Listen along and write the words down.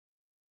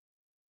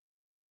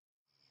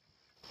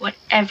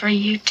whatever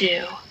you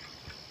do,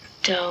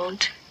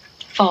 don't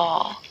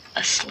fall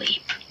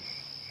asleep.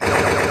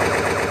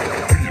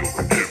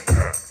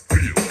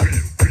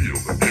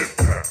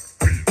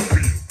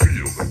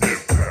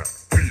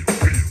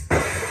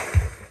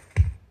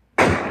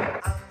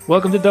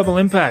 Welcome to Double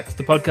Impact,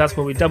 the podcast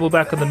where we double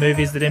back on the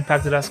movies that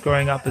impacted us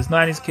growing up as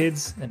 90s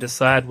kids and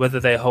decide whether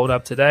they hold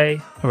up today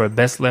or are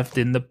best left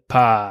in the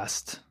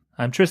past.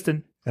 I'm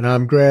Tristan. And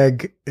I'm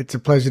Greg. It's a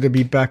pleasure to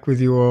be back with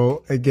you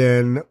all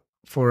again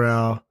for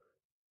our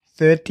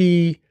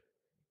 33rd,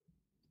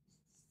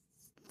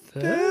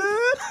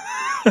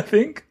 I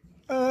think.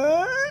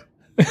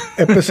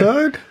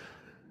 Episode?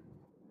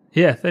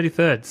 Yeah,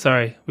 33rd.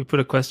 Sorry, we put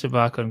a question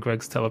mark on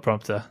Greg's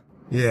teleprompter.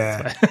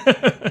 Yeah.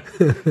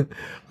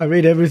 I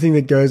read everything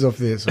that goes off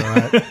this, all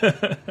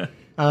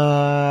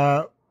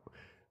right?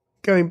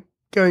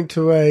 Going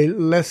to a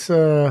less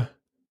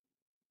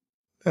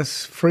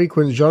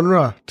frequent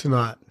genre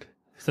tonight.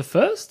 It's the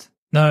first?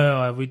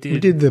 No, we did. We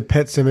did the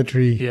Pet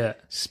Sematary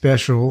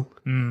special.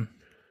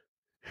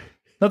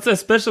 Not so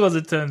special as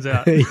it turns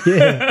out.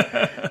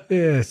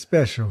 Yeah,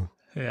 special.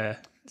 Yeah.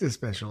 It's a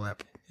special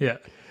app. Yeah.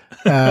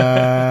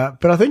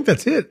 But I think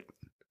that's it.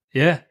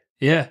 Yeah.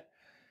 It's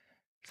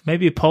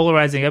maybe a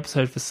polarizing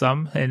episode for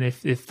some, and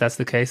if that's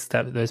the case,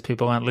 that those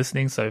people aren't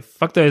listening, so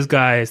fuck those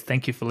guys.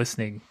 Thank you for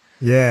listening.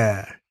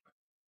 Yeah.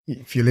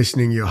 If you're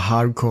listening, you're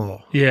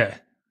hardcore. Yeah.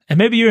 And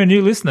maybe you're a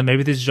new listener.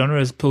 Maybe this genre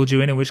has pulled you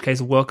in which case,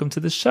 welcome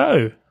to the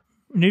show.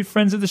 New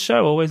friends of the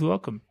show, always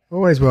welcome.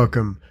 Always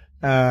welcome.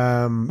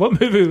 What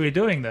movie are we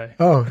doing, though?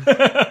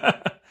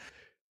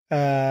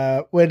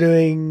 We're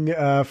doing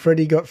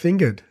Freddy Got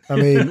Fingered. I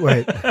mean,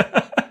 wait.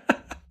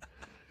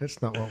 That's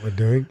not what we're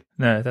doing.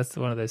 No, that's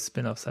one of those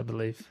spin-offs, I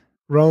believe.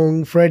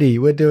 Wrong, Freddy.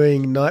 We're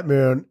doing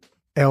Nightmare on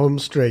Elm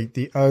Street,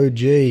 the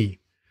OG.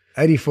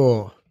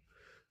 84.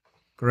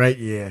 Great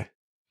year.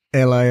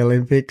 LA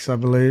Olympics, I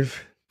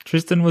believe.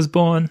 Tristan was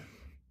born.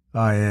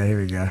 Oh, yeah, here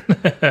we go.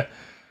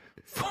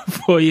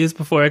 4 years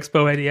before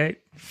Expo 88.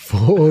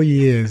 4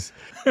 years.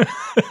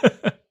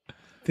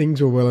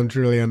 Things were well and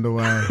truly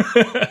underway.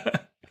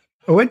 I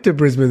went to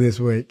Brisbane this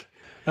week.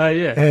 Oh,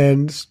 yeah.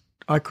 And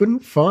I couldn't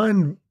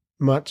find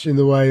much in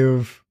the way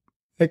of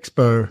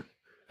Expo.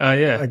 Oh,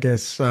 yeah. I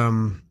guess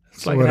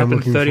it's like it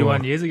happened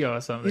 31 years ago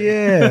or something.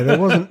 Yeah, there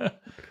wasn't.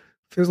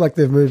 Feels like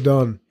they've moved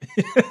on.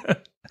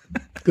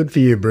 Good for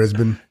you,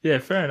 Brisbane. Yeah,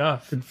 fair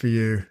enough. Good for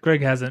you.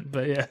 Greg hasn't,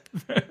 but yeah.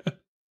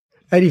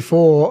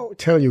 84,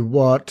 tell you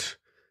what,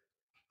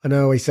 I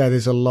know we say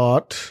this a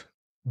lot,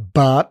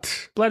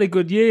 but bloody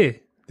good year.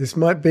 This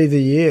might be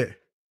the year.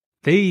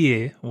 The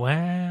year?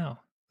 Wow.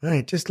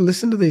 Hey, just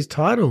listen to these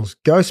titles.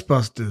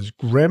 Ghostbusters,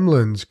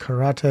 Gremlins,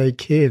 Karate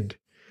Kid.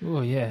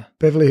 Oh, yeah.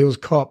 Beverly Hills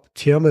Cop,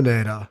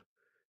 Terminator,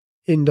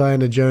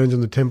 Indiana Jones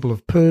and the Temple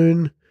of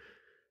Poon,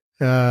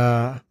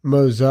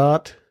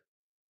 Mozart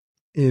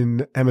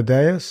in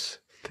Amadeus.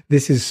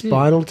 This is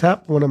Spinal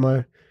Tap, one of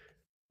my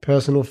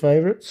personal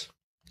favorites.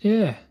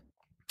 Yeah.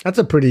 That's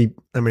a pretty,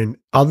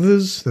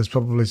 others, there's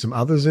probably some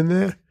others in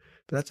there,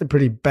 but that's a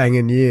pretty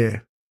banging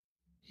year.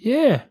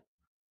 Yeah.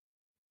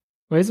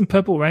 Well, isn't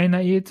Purple Rain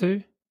that year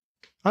too?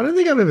 I don't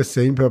think I've ever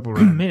seen Purple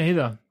Rain. Me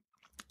neither.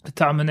 The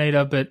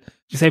Terminator, but did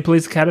you say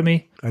Police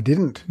Academy? I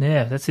didn't.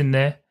 Yeah, that's in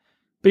there.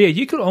 But yeah,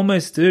 you could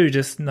almost do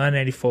just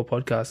 1984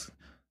 podcast.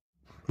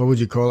 What would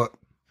you call it?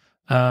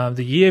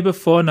 The year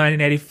before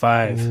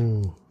 1985.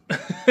 Ooh.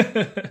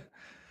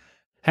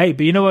 Hey,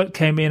 but you know what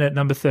came in at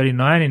number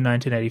 39 in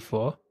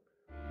 1984?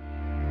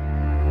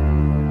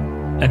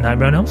 A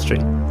Nightmare on Elm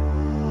Street.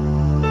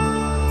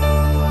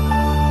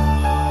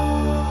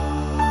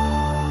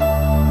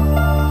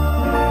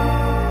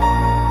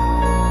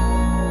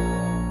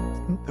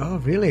 Oh,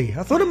 really?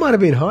 I thought it might have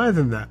been higher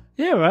than that.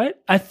 Yeah, right.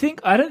 I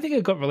don't think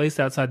it got released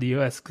outside the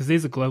US because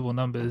these are global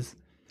numbers,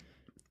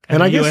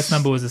 and I the guess, US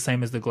number was the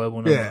same as the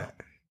global number.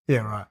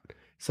 Yeah, right.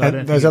 So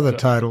those other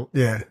title,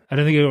 yeah. I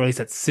don't think it got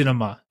released at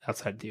cinema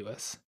outside the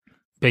US,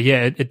 but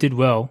yeah, it did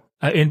well.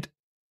 And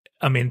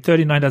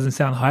 39 doesn't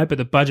sound high, but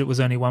the budget was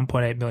only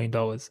 $1.8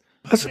 million.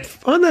 I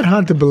find that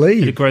hard to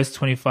believe. It grossed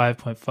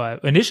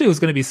 25.5. Initially, it was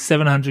going to be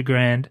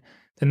 $700,000.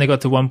 Then they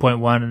got to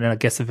 1.1, and then I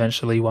guess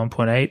eventually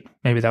 1.8.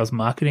 Maybe that was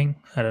marketing.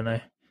 I don't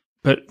know.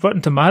 But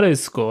Rotten Tomatoes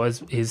score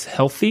is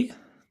healthy.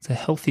 It's a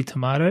healthy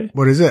tomato.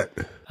 What is it?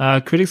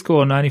 Critics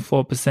score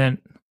 94%,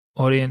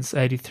 audience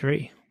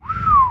 83%.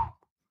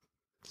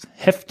 It's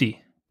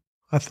hefty.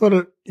 I thought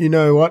it, you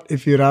know what,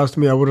 if you'd asked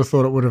me, I would have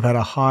thought it would have had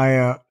a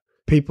higher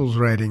people's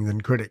rating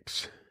than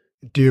critics.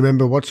 Do you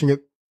remember watching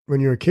it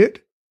when you were a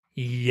kid?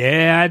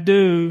 Yeah, I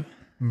do.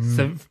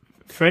 So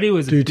Freddy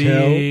was a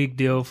big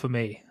deal for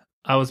me.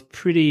 I was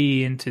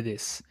pretty into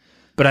this.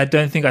 But I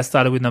don't think I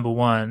started with number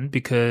one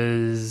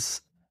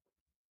because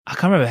I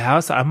can't remember how I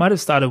started. I might have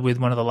started with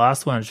one of the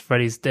last ones,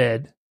 Freddy's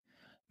Dead.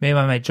 Me and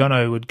my mate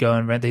Jono would go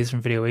and rent these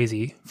from Video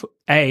Easy.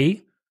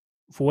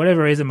 For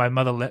whatever reason, my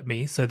mother let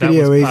me, so that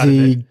Video was part of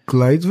Easy it.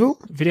 Gladesville?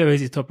 Video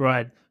Easy Top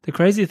Ride. The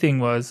crazy thing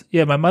was,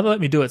 my mother let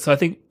me do it. So I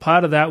think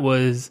part of that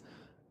was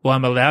well,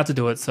 I'm allowed to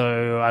do it,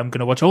 so I'm going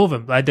to watch all of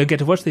them. I don't get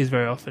to watch these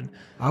very often.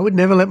 I would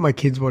never let my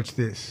kids watch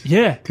this.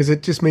 Yeah. Because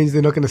it just means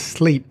they're not going to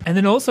sleep. And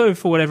then also,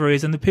 for whatever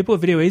reason, the people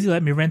at Video Easy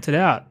let me rent it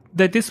out.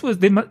 That this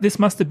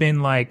must have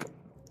been like,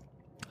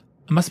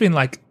 it must have been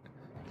like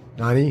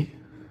 90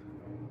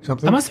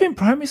 something? I must have been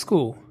primary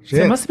school. So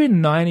Shit. it must have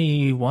been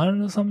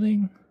 91 or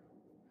something.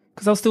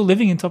 Because I was still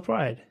living in Top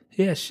Ryde.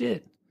 Yeah,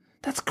 shit.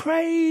 That's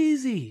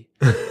crazy.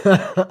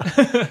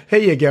 Here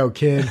you go,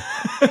 kid.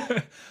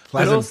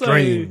 Pleasant also,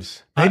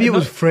 dreams. Maybe it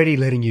was Freddie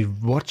letting you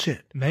watch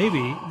it.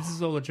 Maybe. This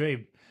is all a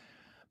dream.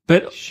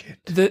 But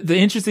the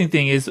interesting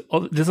thing is,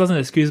 this doesn't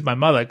excuse my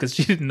mother because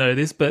she didn't know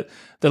this, but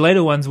the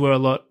later ones were a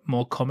lot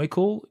more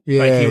comical.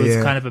 Yeah, like he was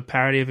kind of a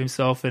parody of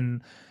himself,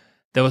 and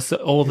there was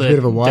all the bit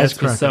of a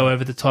jokes were wisecracker. so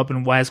over the top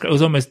and wisecrack. It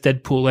was almost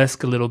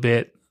Deadpool-esque a little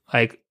bit,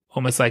 like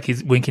almost like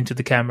he's winking to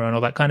the camera and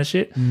all that kind of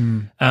shit.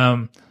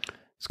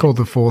 It's called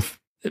The Fourth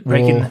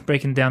Wall.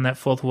 Breaking down that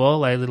fourth wall,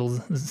 like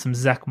some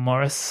Zach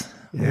Morris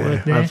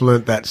work there. I've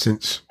learnt that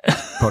since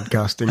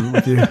podcasting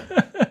with you.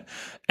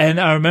 And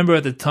I remember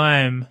at the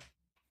time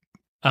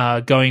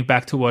going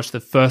back to watch the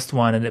first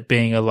one and it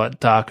being a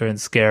lot darker and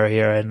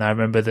scarier. And I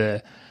remember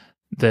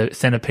the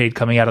centipede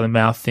coming out of the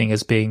mouth thing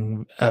as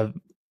being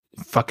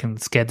fucking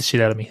scared the shit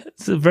out of me.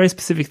 It's a very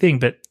specific thing,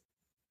 but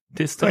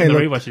this time the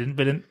rewatch it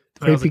didn't.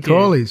 But creepy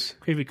crawlies.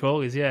 Creepy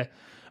crawlies, yeah.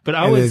 But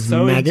I was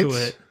so maggots. into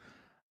it.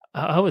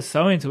 I was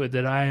so into it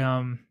that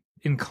I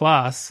in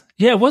class,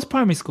 it was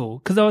primary school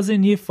because I was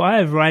in year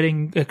 5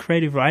 writing a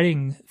creative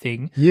writing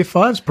thing. Year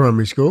 5's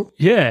primary school.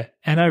 Yeah,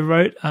 and I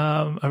wrote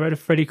a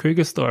Freddy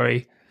Krueger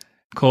story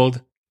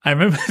called. I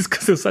remember this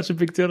because it was such a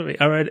big deal to me.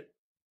 I wrote it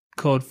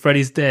called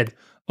 "Freddy's Dead"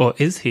 or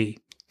 "Is He?"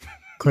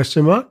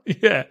 Question mark?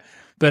 Yeah,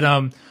 but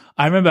I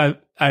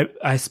remember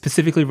I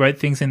specifically wrote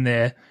things in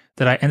there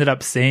that I ended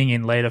up seeing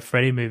in later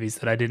Freddy movies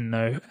that I didn't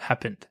know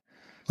happened.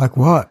 Like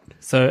what?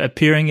 So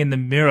appearing in the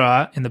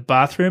mirror in the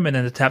bathroom and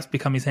then the taps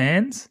become his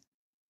hands.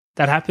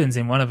 That happens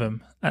in one of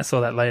them. I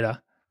saw that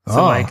later.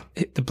 So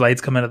like the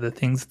blades come out of the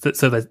things.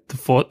 So the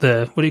what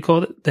do you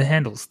call it? The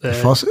handles. The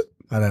faucet?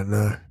 I don't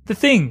know. The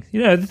thing.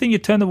 The thing you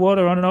turn the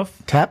water on and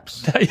off.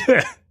 Taps?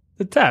 Yeah.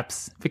 The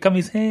taps become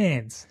his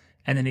hands.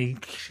 And then he,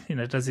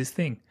 does his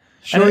thing.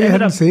 Sure you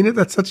haven't seen it?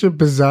 That's such a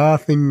bizarre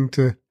thing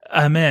to...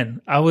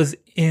 Man, I was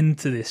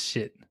into this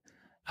shit.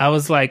 I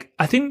was like,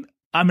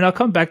 I'll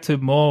come back to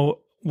more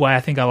why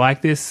I think I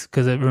like this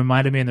because it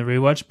reminded me in the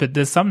rewatch, but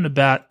there's something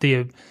about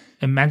the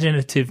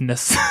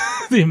imaginativeness,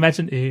 the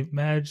imagination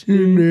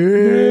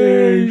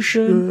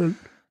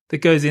that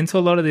goes into a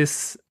lot of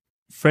this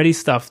Freddy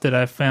stuff that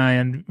I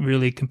found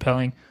really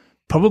compelling,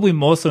 probably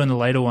more so in the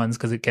later ones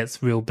because it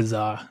gets real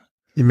bizarre.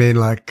 You mean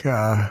like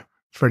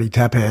Freddy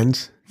Tap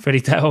Hands?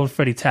 Freddy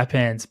Tap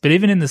Hands. But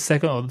even in the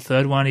second or the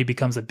third one, he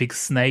becomes a big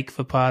snake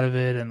for part of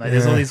it, and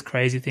there's all these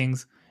crazy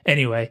things.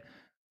 Anyway,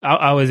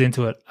 I was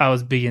into it. I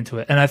was big into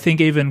it. And I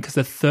think even because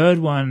the third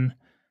one,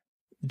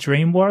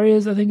 Dream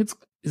Warriors, I think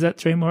is that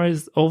Dream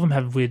Warriors? All of them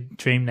have weird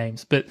dream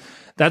names. But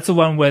that's the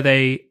one where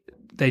they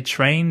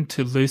train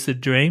to lucid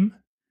dream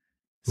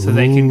so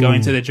they can go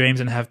into their dreams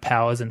and have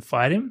powers and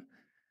fight him.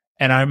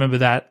 And I remember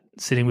that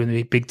sitting with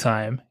me big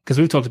time because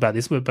we've talked about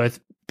this. We've both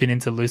been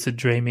into lucid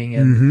dreaming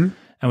and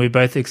we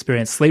both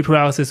experienced sleep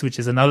paralysis, which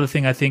is another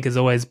thing I think has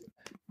always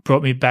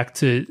brought me back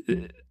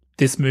to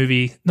this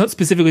movie, not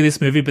specifically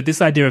this movie, but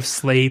this idea of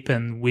sleep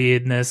and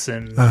weirdness,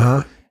 and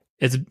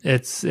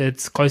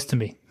it's close to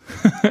me.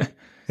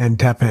 And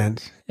tap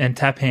hands.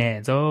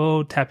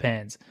 Oh, tap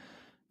hands.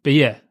 But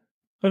yeah,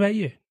 what about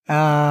you?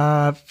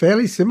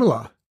 Fairly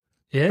similar.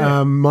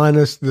 Yeah.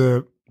 Minus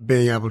the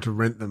being able to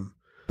rent them.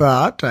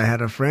 But I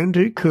had a friend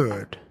who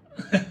could.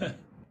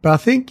 But I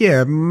think,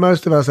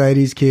 most of us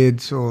 80s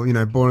kids or,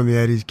 born in the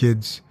 80s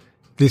kids,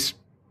 this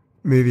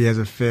movie has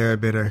a fair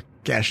bit of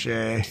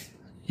cachet.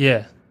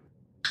 Yeah.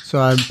 So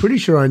I'm pretty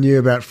sure I knew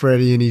about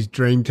Freddy and his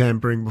dream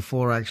tampering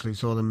before I actually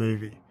saw the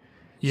movie.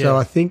 Yeah. So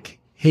I think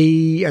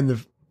he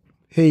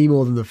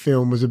more than the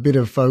film was a bit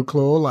of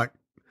folklore, like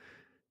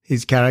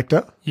his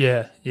character.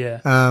 Yeah,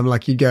 yeah.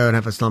 Like you'd go and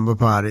have a slumber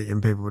party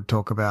and people would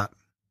talk about.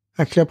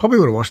 Actually, I probably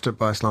would have watched it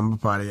by slumber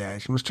party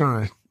age. I was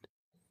trying to.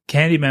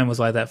 Candyman was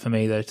like that for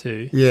me though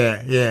too.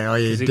 Yeah. Oh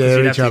yeah,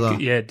 dare each other.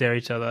 Dare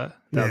each other.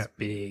 That was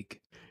big.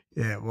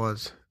 Yeah, it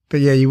was.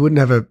 But yeah, you wouldn't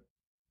have a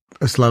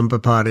slumber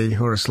party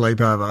or a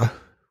sleepover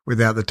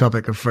without the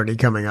topic of Freddy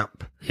coming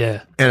up.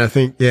 Yeah. And I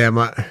think,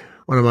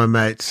 one of my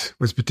mates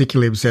was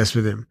particularly obsessed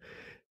with him.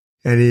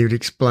 And he would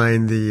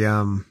explain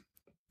the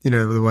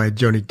way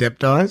Johnny Depp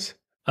dies.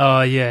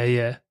 Oh,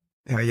 yeah.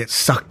 How he gets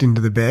sucked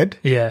into the bed.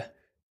 Yeah.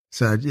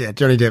 So,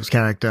 Johnny Depp's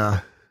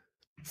character,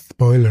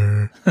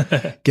 spoiler,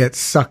 gets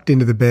sucked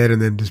into the bed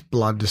and then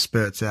blood just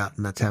spurts out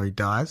and that's how he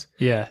dies.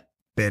 Yeah.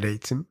 Bed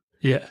eats him.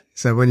 Yeah.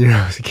 So when you're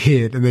a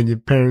kid and then your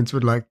parents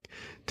would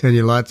turn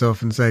your lights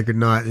off and say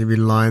goodnight and you'd be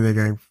lying there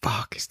going,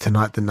 fuck, is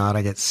tonight the night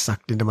I get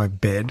sucked into my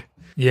bed?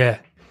 Yeah.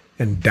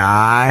 And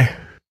die?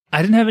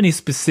 I didn't have any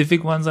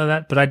specific ones like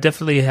that, but I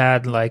definitely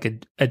had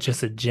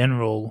just a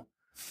general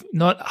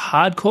not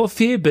hardcore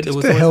fear, but Just it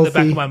was always in the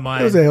back of my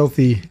mind. It was a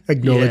healthy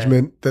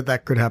acknowledgement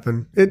that could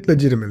happen. It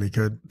legitimately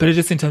could. But it's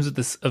just in terms of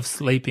of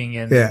sleeping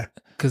and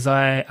because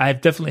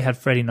I've definitely had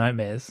Freddy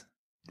nightmares,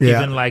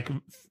 even like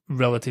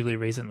relatively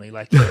recently,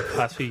 like the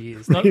past few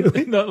years. Not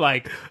Really? not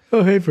like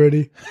Oh, hey,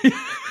 Freddy.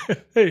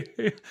 hey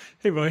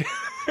Roy,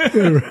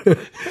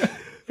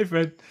 hey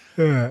Fred.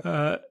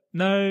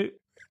 No.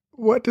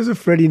 What does a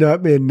Freddy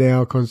nightmare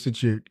now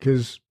constitute?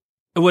 Because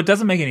Well, it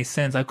doesn't make any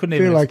sense. I couldn't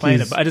even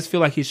explain it, but I just feel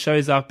like he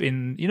shows up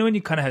in, when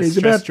you kind of have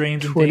stress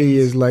dreams and 20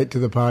 years late to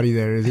the party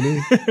there, isn't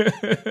he?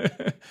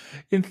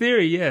 In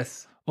theory,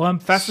 yes. Well, I'm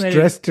fascinated.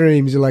 Stress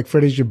dreams are like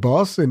Freddy's your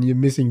boss and you're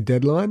missing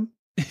deadline.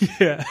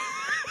 Yeah.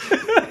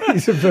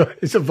 He's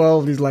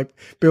evolved. He's like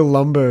Bill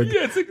Lumberg.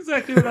 Yeah, that's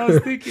exactly what I was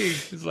thinking.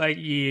 It's like,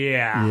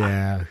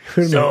 Yeah.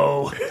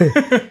 So...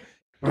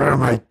 Where are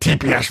my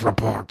TPS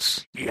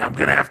reports? Yeah, I'm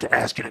going to have to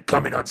ask you to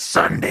come in on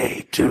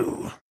Sunday,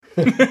 too.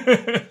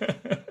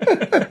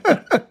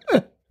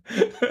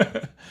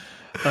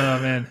 Oh,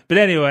 man. But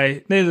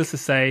anyway, needless to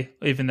say,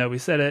 even though we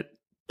said it,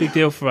 big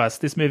deal for us.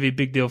 This movie,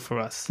 big deal for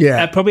us.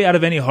 Yeah. Probably out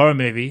of any horror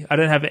movie. I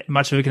don't have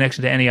much of a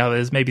connection to any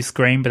others. Maybe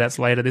Scream, but that's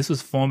later. This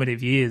was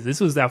formative years. This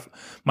was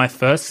my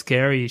first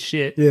scary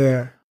shit.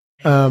 Yeah.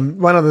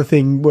 One other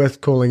thing worth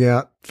calling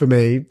out for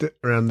me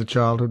around the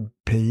childhood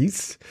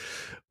piece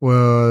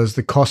was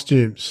the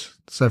costumes.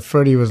 So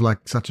Freddy was like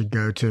such a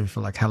go-to for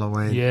like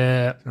Halloween.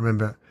 Yeah. I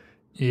remember.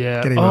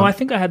 Yeah. I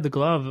think I had the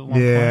glove at one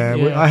point.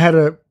 Yeah. I had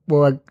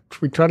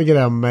we tried to get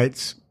our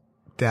mate's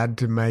dad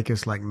to make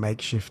us like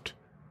makeshift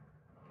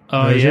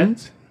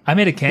versions. Yeah? I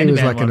made a Candyman. He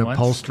was like an once.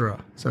 upholsterer,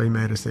 so he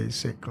made us these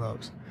sick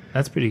gloves.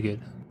 That's pretty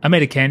good. I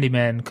made a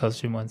Candyman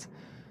costume once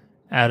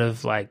out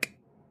of like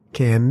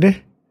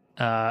Candy.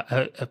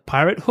 A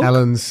pirate hook.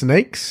 Alan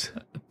Snakes.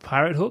 A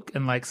pirate hook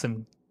and like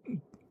some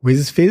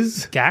Whiz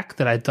Fizz. gack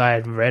that I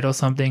dyed red or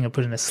something and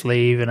put in a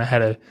sleeve, and I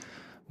had a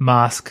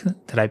mask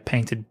that I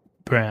painted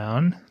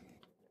brown.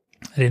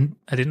 I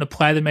didn't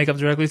apply the makeup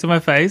directly to my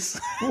face.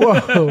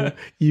 Whoa.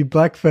 You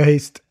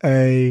black-faced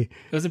a...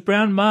 It was a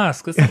brown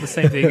mask. That's not the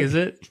same thing, is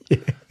it?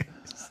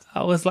 Yes.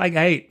 I was like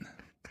 8.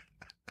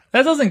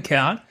 That doesn't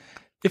count.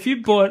 If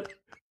you bought...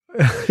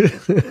 I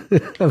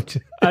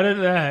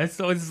don't know.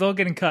 It's all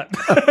getting cut.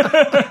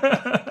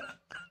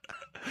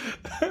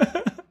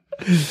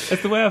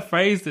 That's the way I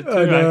phrased it too.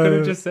 I could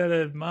have just said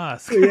a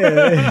mask.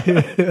 Yeah.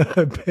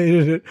 I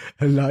painted it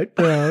a light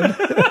brown.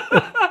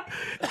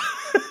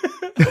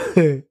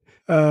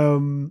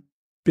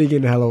 Big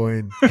in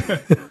Halloween.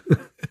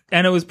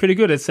 And it was pretty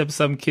good, except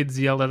some kids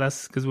yelled at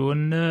us because we were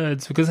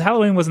nerds. Because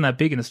Halloween wasn't that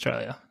big in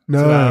Australia.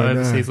 No, to our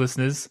overseas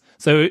listeners.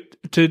 So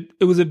it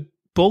was a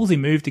ballsy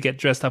move to get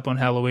dressed up on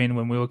Halloween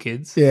when we were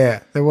kids.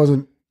 Yeah, there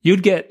wasn't...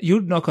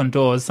 You'd knock on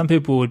doors. Some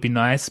people would be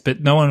nice,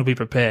 but no one would be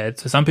prepared.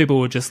 So some people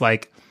would just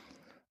like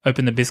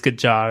open the biscuit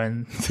jar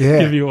and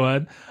give you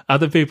one.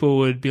 Other people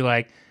would be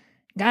like,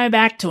 go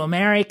back to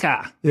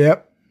America.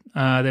 Yep.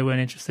 They weren't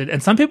interested.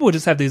 And some people would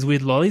just have these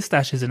weird lolly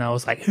stashes, and I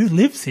was like, who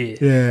lives here?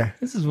 Yeah.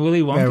 This is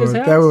Willy Wonka's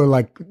house? They were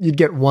like, you'd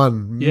get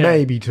one,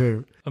 maybe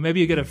two. Or maybe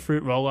you get a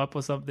fruit roll-up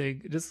or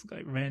something. Just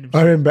like random I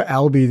shit. remember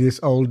Albie,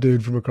 this old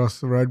dude from across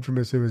the road from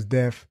us who was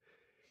deaf.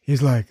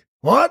 He's like,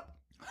 what?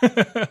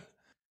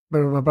 But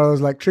my brother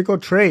was like, trick or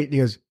treat. And he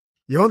goes,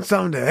 you want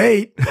something to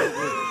eat?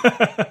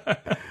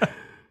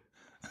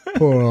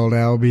 Poor old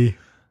Albie.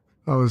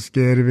 I was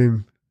scared of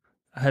him.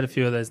 I had a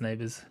few of those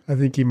neighbours. I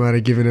think he might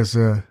have given us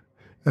a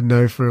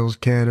no-frills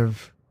can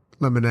of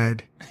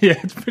lemonade. Yeah,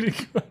 it's pretty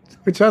good.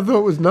 Which I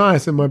thought was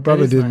nice, and my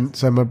brother didn't. Nice.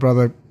 So my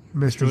brother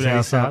messed his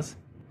house up.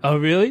 Oh,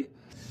 really?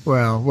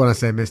 Well, when I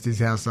say messed his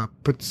house up,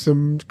 put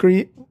some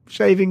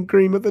shaving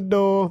cream at the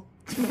door.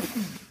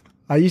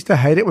 I used to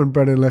hate it when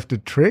Brendan left a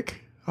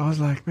trick. I was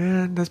like,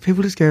 man, those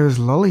people just gave us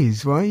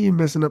lollies. Why are you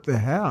messing up their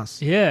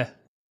house? Yeah.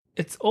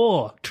 It's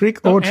or.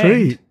 Trick or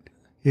treat.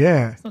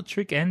 Yeah. It's not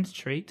trick and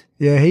treat.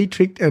 Yeah, he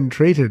tricked and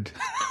treated.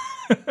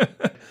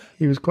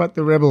 He was quite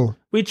the rebel.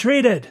 We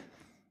treated.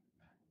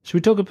 Should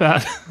we talk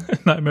about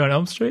Nightmare on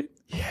Elm Street?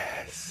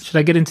 Yes. Should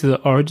I get into the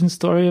origin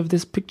story of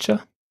this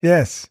picture?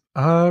 Yes.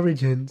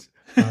 Origins.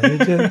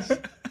 Origin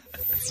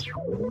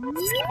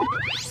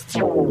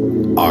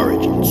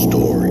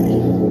story.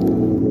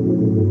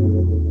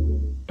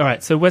 All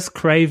right, so Wes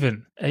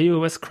Craven. Are you a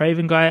Wes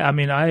Craven guy? I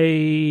mean, I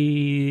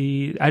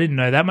didn't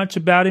know that much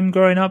about him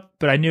growing up,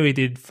 but I knew he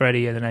did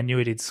Freddy, and then I knew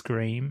he did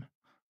Scream.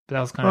 But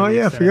that was kind of... Oh,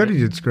 yeah, I forgot he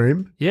did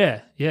Scream.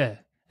 Yeah.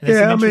 And there's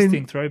some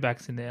interesting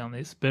throwbacks in there on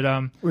this.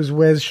 But was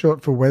Wes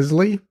short for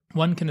Wesley?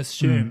 One can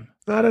assume.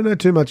 I don't know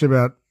too much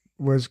about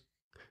Wes,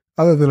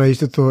 other than I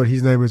used to thought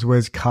his name was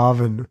Wes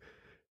Carven.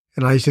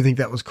 And I used to think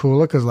that was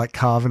cooler because, like,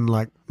 carving,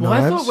 like, well,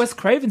 knives. I thought Wes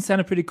Craven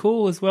sounded pretty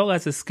cool as well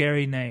as a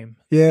scary name.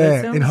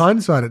 Yeah, in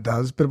hindsight it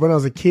does. But when I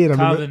was a kid,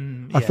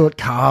 I thought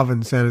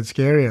Carven sounded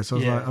scarier. So I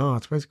was like, oh,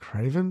 it's Wes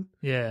Craven?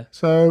 Yeah.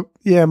 So,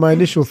 yeah, my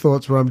initial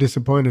thoughts were I'm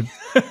disappointed.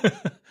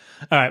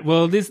 All right,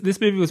 well, this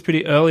movie was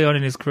pretty early on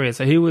in his career.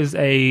 So he was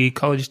a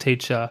college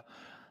teacher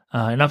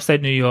in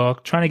upstate New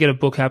York, trying to get a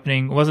book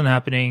happening. It wasn't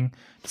happening.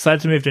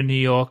 Decided to move to New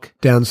York.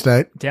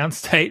 Downstate.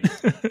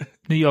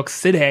 New York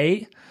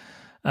City,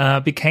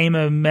 became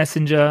a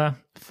messenger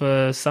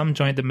for some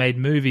joint that made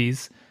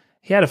movies.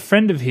 He had a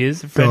friend of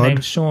his, a friend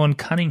named Sean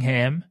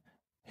Cunningham,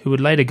 who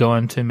would later go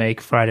on to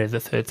make Friday the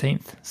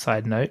 13th,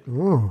 side note.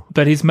 Ooh.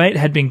 But his mate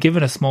had been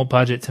given a small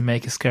budget to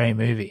make a scary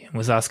movie and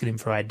was asking him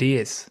for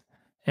ideas.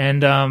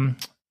 And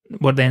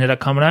what they ended up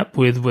coming up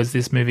with was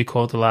this movie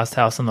called The Last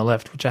House on the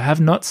Left, which I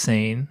have not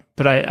seen,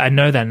 but I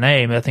know that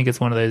name. I think it's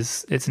one of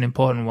those, it's an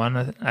important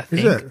one, I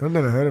think. Is it? I've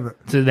never heard of it.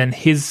 So then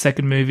his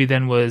second movie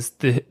then was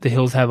The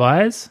Hills Have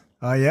Eyes.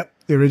 Oh, yep,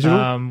 the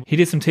original. He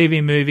did some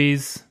TV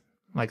movies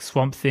like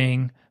Swamp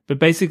Thing, but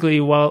basically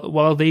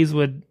while these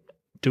were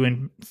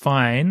doing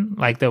fine,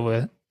 like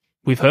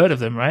we've heard of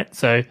them, right?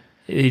 So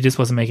he just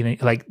wasn't making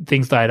it, like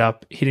things died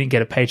up. He didn't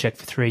get a paycheck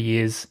for 3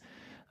 years.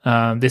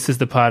 This is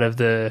the part of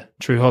the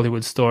True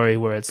Hollywood Story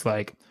where it's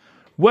like,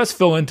 Wes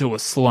fell into a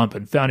slump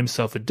and found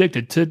himself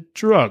addicted to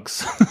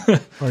drugs.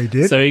 Oh, he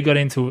did? So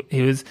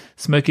he was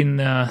smoking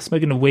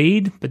the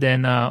weed, but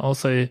then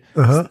also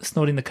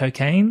snorting the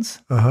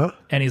cocaines.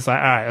 And he's like,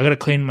 all right, I got to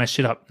clean my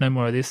shit up. No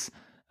more of this.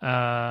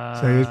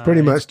 So he was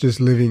pretty much just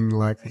living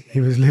like...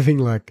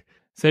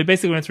 So he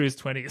basically went through his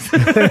 20s.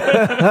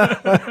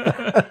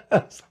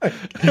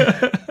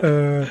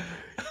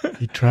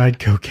 He tried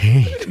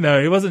cocaine.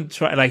 No, he wasn't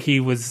trying. Like,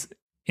 he was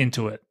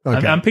into it.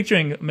 Okay. I'm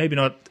picturing maybe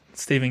not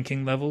Stephen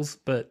King levels,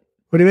 but...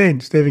 What do you mean,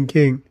 Stephen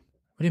King?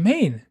 What do you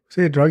mean? Was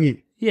he a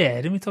druggie? Yeah,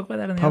 didn't we talk about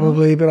that in the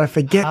Probably, but I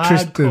forget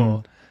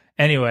Tristan.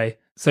 Anyway,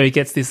 so he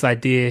gets this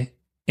idea,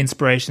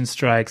 inspiration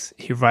strikes,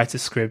 he writes a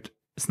script.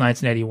 It's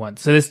 1981.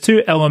 So there's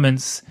two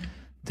elements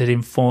that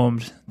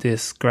informed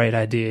this great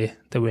idea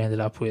that we ended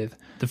up with.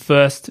 The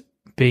first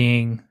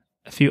being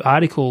a few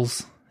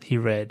articles he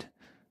read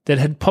that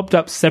had popped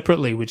up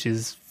separately, which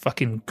is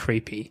fucking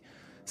creepy.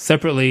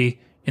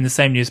 Separately in the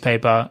same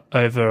newspaper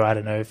over, I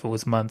don't know if it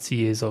was months,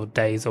 years, or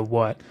days or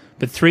what,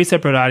 but 3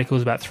 separate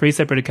articles about 3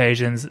 separate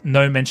occasions,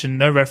 no mention,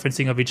 no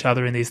referencing of each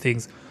other in these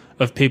things,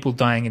 of people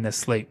dying in their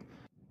sleep.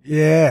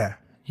 Yeah.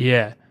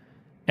 Yeah.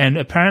 And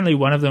apparently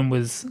one of them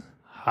was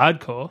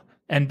hardcore,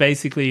 and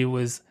basically it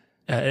was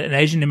an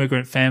Asian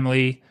immigrant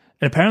family,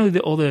 and apparently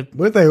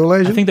Weren't they all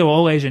Asian? I think they were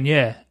all Asian,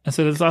 yeah. And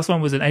so this last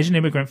one was an Asian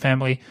immigrant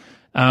family.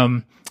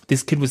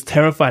 This kid was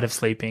terrified of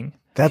sleeping.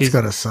 That's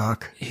gotta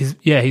suck. His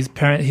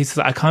parent, he says,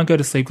 I can't go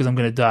to sleep because I'm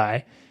going to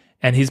die.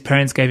 And his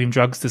parents gave him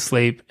drugs to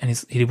sleep, and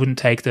he wouldn't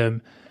take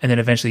them. And then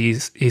eventually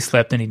he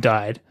slept and he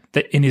died.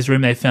 In his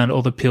room, they found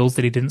all the pills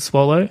that he didn't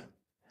swallow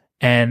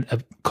and a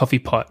coffee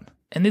pot.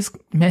 And this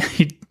man,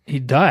 he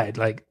died.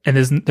 Like, and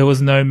there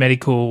was no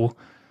medical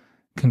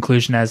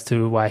conclusion as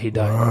to why he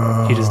died.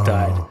 Whoa. He just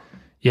died.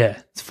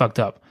 Yeah, it's fucked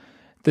up.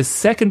 The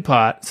second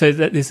part, so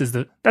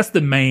that's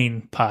the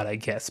main part, I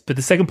guess. But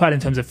the second part,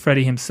 in terms of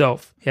Freddie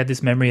himself, he had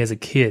this memory as a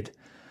kid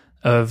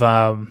of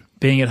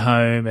being at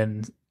home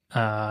and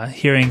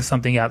hearing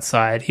something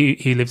outside.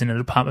 He lived in an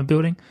apartment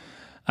building.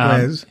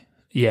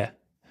 Yeah.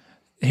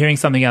 Hearing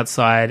something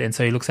outside, and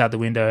so he looks out the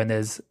window and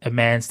there's a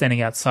man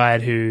standing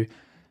outside who...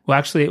 Well,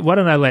 actually, why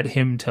don't I let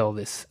him tell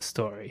this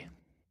story?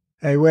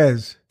 Hey,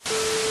 Wes.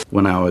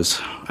 When I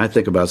was, I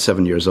think, about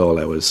 7 years old,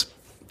 I was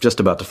just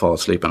about to fall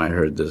asleep, and I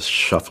heard this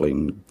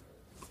shuffling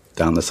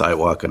down the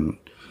sidewalk and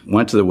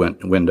went to the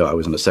window. I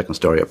was in a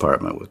second-story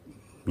apartment with,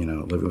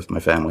 living with my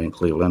family in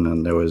Cleveland,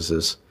 and there was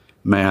this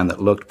man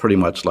that looked pretty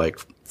much like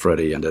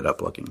Freddie ended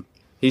up looking.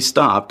 He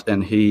stopped,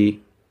 and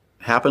he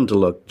happened to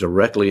look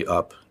directly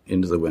up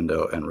into the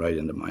window and right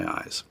into my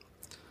eyes.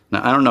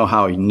 Now, I don't know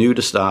how he knew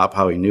to stop,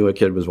 how he knew a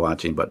kid was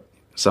watching, but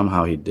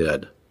somehow he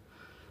did.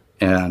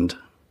 And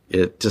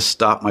it just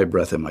stopped my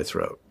breath in my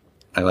throat.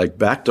 I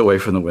backed away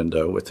from the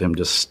window with him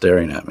just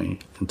staring at me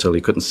until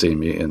he couldn't see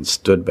me, and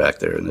stood back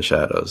there in the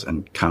shadows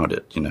and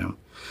counted, And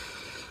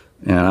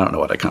I don't know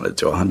what I counted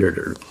to, 100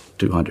 or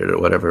 200 or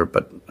whatever,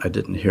 but I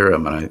didn't hear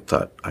him, and I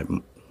thought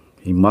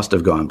he must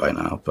have gone by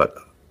now, but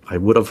I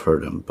would have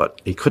heard him,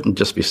 but he couldn't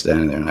just be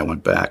standing there. And I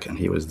went back, and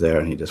he was there,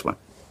 and he just went,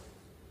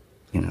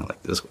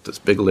 like this with this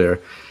big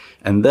leer.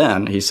 And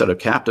then he sort of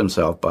capped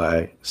himself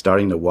by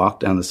starting to walk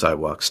down the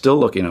sidewalk, still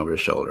looking over his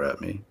shoulder at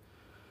me,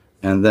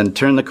 and then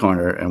turned the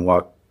corner and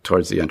walked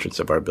towards the entrance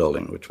of our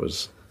building, which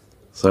was...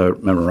 So I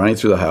remember running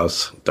through the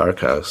house, dark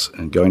house,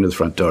 and going to the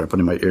front door,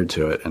 putting my ear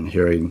to it, and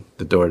hearing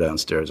the door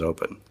downstairs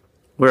open.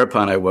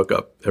 Whereupon I woke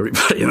up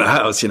everybody in the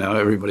house,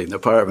 everybody in the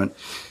apartment.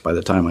 By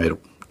the time I had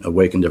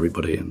awakened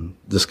everybody, and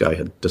this guy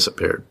had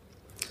disappeared.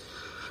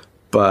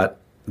 But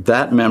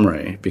that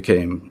memory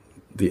became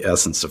the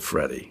essence of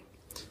Freddie,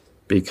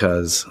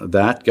 because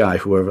that guy,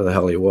 whoever the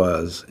hell he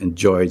was,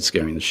 enjoyed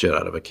scaring the shit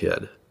out of a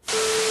kid.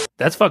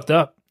 That's fucked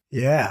up.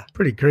 Yeah,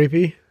 pretty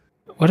creepy.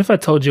 What if I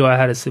told you I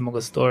had a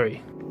similar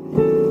story?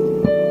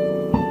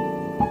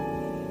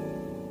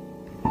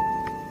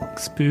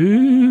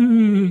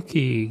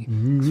 Spooky. So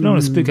I don't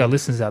want to spook our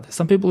listeners out there.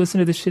 Some people listen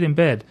to this shit in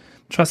bed.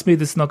 Trust me,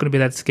 this is not going to be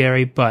that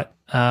scary, but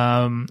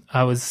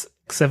I was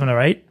 7 or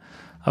 8.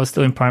 I was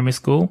still in primary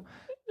school.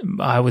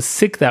 I was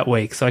sick that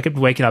week, so I kept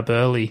waking up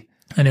early.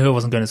 I knew I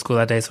wasn't going to school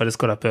that day, so I just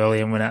got up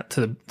early and went out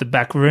to the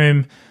back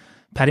room,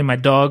 patting my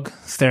dog,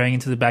 staring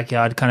into the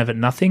backyard, kind of at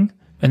nothing.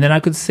 And then I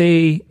could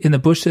see in the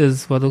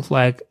bushes what looked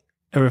like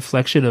a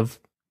reflection of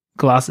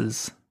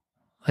glasses,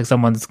 like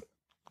someone's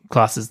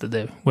glasses that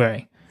they're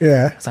wearing.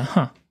 Yeah. I was like,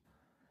 huh.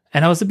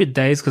 And I was a bit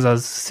dazed because I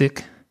was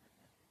sick.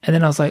 And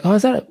then I was like, oh,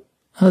 that's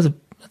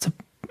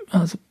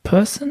a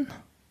person?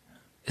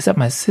 Is that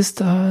my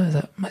sister? Is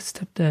that my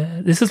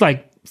stepdad? This is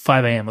like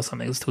 5 a.m. or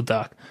something. It was still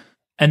dark.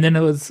 And then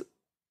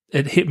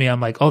it hit me.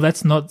 I'm like, oh,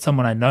 that's not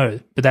someone I know,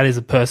 but that is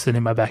a person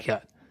in my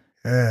backyard.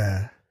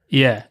 Yeah.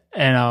 Yeah.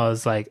 And I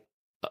was like,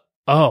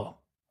 oh,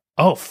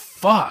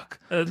 fuck.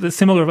 The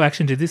similar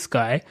reaction to this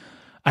guy,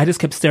 I just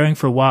kept staring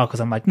for a while because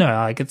I'm like,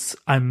 no,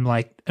 I'm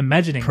like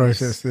imagining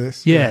Process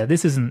this. Yeah,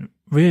 this isn't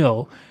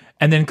real.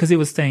 And then because he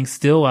was staying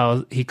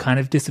still, he kind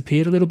of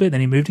disappeared a little bit.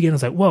 Then he moved again. I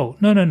was like, whoa,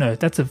 no,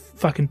 that's a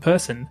fucking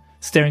person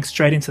staring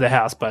straight into the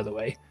house, by the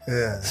way.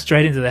 Yeah.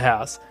 Straight into the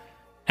house.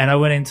 And I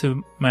went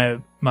into my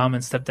mum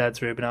and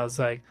stepdad's room and I was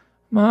like,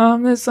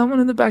 Mom, there's someone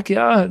in the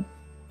backyard.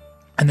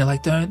 And they're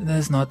like,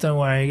 there's not, don't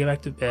worry, get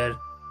back to bed.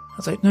 I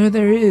was like, no,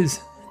 there is.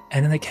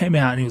 And then they came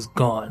out and he was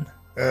gone.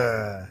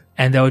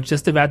 And they were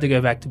just about to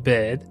go back to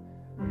bed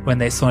when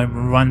they saw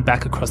him run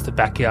back across the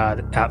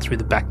backyard out through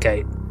the back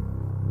gate.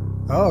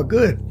 Oh,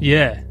 good.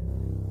 Yeah.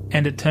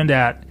 And it turned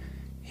out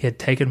he had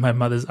taken my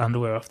mother's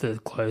underwear off the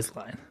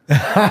clothesline.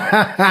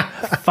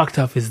 Fucked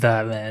up is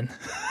that, man?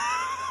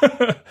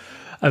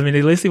 I mean,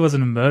 at least he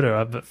wasn't a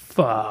murderer, but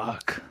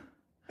fuck.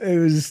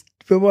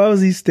 But why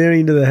was he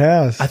staring into the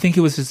house? I think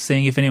he was just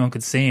seeing if anyone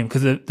could see him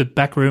because the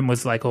back room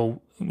was like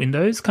all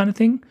windows kind of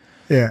thing.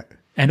 Yeah.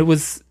 And it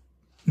was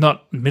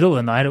not middle of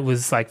the night. It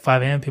was like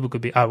 5 a.m. People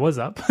could be, I was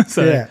up.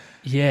 So,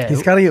 yeah.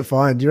 He's cutting it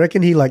fine. Do you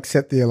reckon he like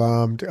set the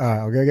alarm?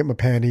 I'll go get my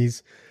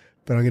panties,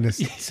 but I'm going to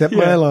set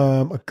my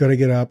alarm. I've got to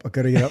get up. I'm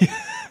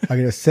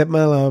going to set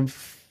my alarm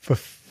for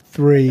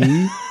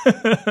 3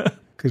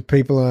 because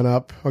people aren't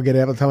up. I'll get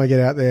out. By the time I get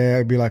out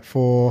there, it'll be like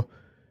 4.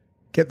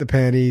 Get the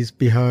panties,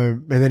 be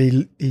home. And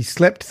then he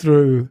slept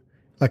through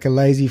like a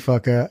lazy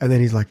fucker. And then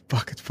he's like,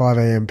 fuck, it's 5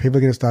 a.m. People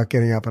are going to start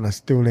getting up and I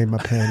still need my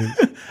panties.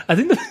 I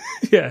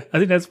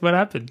think that's what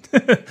happened.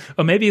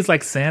 Or maybe it's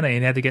like Santa and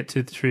he had to get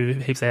through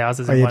heaps of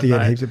houses in one night. You had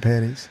to get heaps of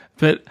panties.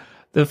 But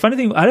the funny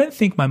thing, I don't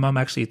think my mum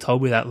actually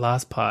told me that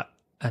last part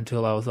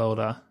until I was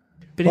older.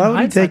 But why would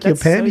he take your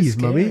panties,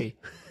 Mummy?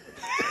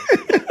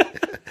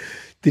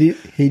 Did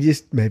he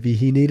just, maybe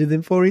he needed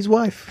them for his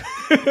wife.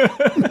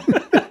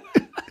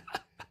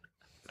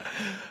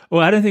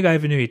 Well, I don't think I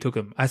ever knew he took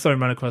him. I saw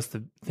him run across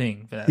the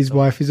thing. His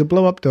wife is a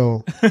blow-up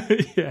doll.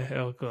 Yeah.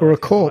 Oh God, or a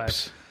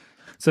corpse.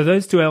 So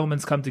those two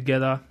elements come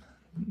together.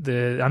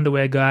 The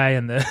underwear guy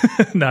and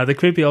the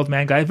creepy old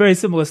man guy. Very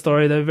similar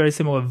story, though. Very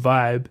similar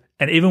vibe.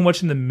 And even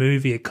watching the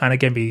movie, it kind of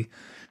gave me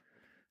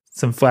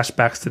some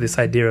flashbacks to this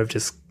idea of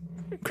just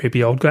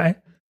creepy old guy.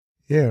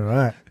 Yeah,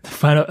 right. The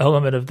final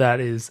element of that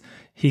is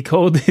he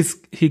called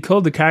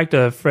the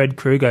character Fred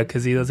Krueger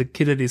because he was a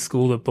kid at his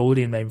school that bullied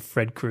him named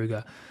Fred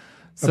Krueger.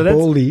 So a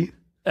bully?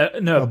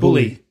 A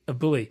bully. A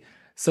bully.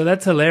 So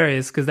that's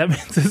hilarious because that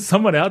means there's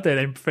someone out there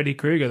named Freddy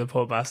Krueger, the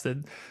poor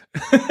bastard,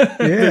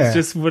 that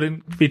just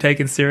wouldn't be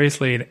taken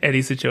seriously in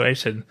any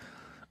situation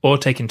or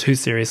taken too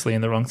seriously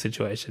in the wrong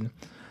situation.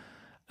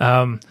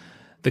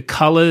 The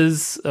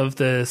colors of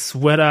the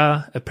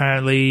sweater,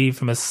 apparently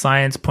from a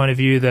science point of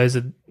view,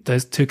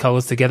 those two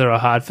colors together are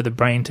hard for the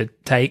brain to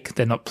take.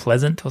 They're not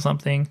pleasant or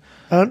something.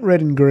 Aren't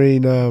red and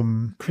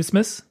green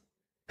Christmas?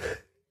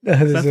 No,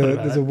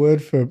 there's a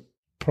word for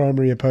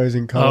primary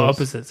opposing colors. Oh,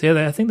 opposites.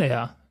 Yeah, I think they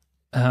are.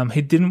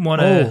 He didn't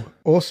want to...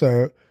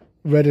 also,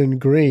 red and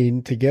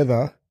green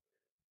together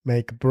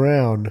make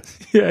brown.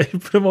 Yeah, you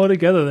put them all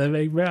together, they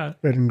make brown.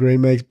 Red and green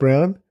makes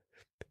brown.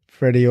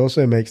 Freddy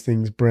also makes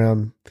things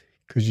brown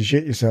because you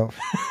shit yourself.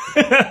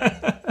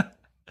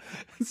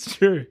 It's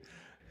true.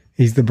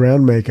 He's the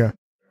brown maker.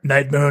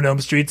 Nightmare on Elm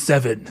Street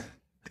 7.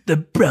 The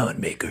brown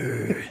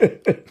maker.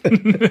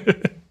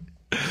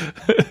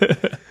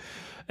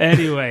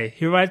 Anyway,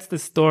 he writes the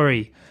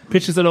story.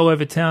 Pitches it all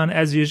over town,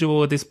 as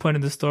usual at this point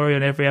in the story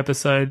on every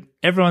episode.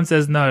 Everyone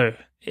says no.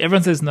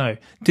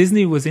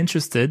 Disney was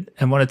interested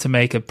and wanted to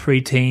make a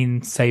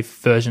preteen safe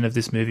version of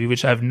this movie,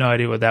 which I have no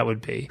idea what that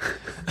would be.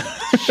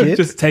 Shit.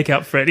 Just take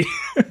out Freddy.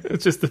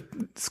 It's just a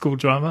school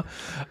drama.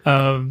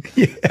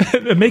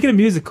 Make it a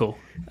musical.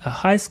 A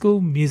high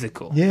school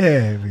musical.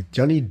 Yeah, with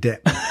Johnny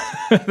Depp.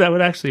 That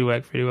would actually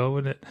work pretty well,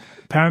 wouldn't it?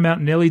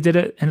 Paramount nearly did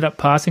it, ended up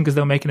passing because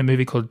they were making a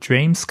movie called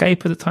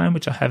Dreamscape at the time,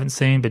 which I haven't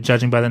seen, but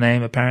judging by the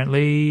name,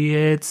 apparently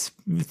it's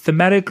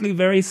thematically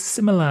very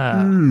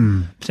similar.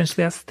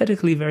 Potentially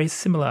aesthetically very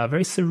similar,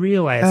 very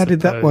surreal, I suppose. How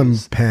did that one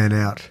pan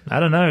out?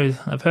 I don't know.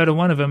 I've heard of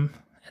one of them,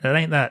 and it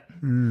ain't that.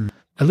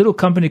 A little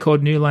company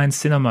called New Line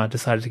Cinema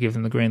decided to give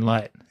them the green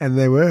light. And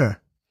they were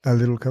a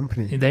little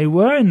company. They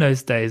were in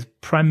those days.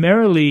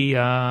 Primarily,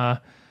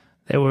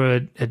 they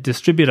were a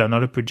distributor,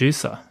 not a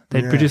producer.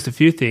 They'd produced a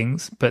few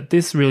things, but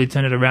this really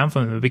turned it around for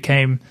them. It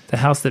became the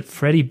house that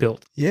Freddy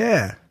built.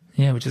 Yeah.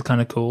 Yeah, which is kind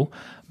of cool.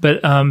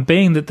 But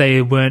being that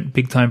they weren't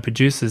big-time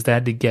producers, they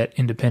had to get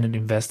independent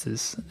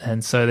investors.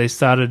 And so they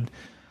started,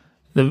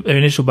 the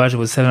initial budget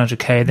was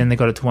 $700K, then they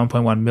got it to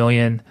 $1.1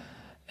 million.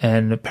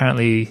 and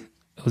apparently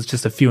it was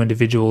just a few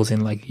individuals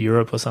in like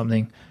Europe or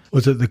something.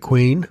 Was it the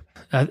Queen?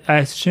 I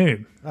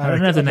assume. I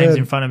don't have the names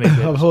in front of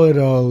me. I've heard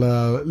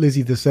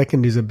Lizzie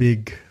II is a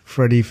big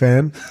Freddie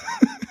fan.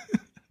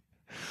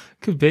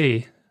 Could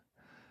be.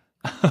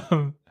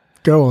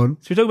 Go on.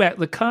 So we talk about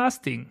the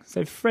casting.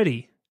 So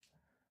Freddie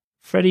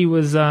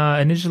was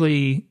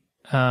initially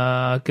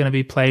going to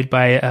be played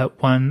by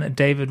one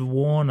David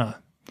Warner.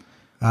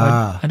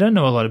 I don't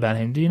know a lot about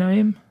him. Do you know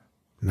him?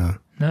 No.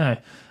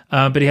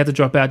 But he had to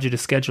drop out due to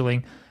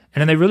scheduling.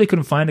 And then they really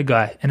couldn't find a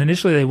guy. And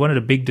initially they wanted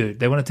a big dude.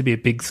 They wanted to be a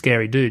big,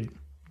 scary dude.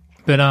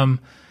 But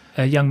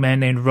a young man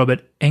named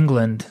Robert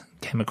Englund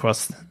came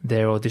across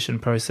their audition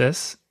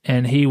process,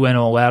 and he went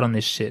all out on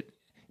this shit.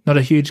 Not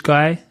a huge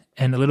guy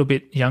and a little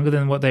bit younger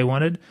than what they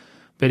wanted,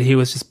 but he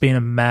was just being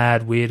a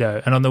mad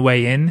weirdo. And on the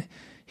way in,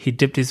 he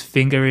dipped his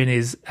finger in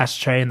his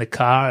ashtray in the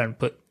car and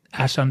put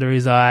ash under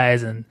his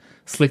eyes and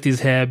slicked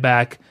his hair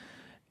back.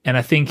 And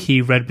I think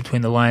he read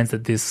between the lines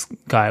that this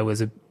guy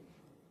was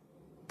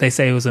they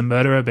say he was a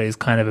murderer, but he's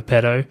kind of a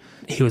pedo.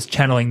 He was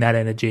channeling that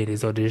energy at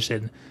his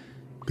audition.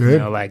 Good. You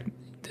know, like,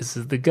 this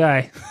is the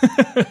guy.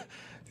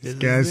 This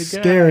guy's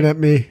scaring at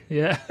me.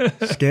 Yeah.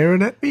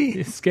 Scaring at me?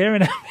 He's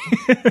scaring at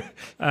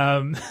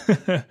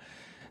me.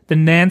 The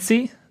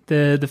Nancy,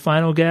 the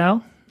final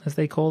gal, as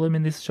they call them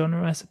in this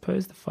genre, I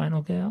suppose, the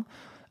final gal.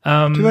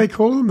 Do they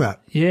call them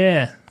that?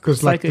 Yeah.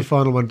 Because like the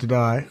final one to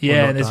die.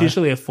 Yeah, and there's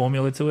usually a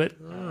formula to it.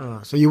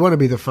 So you want to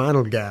be the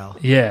final gal.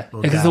 Yeah.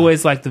 It's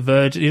always like the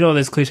virgin. You know all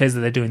those cliches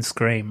that they do in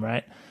Scream,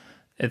 right?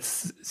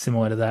 It's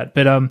similar to that.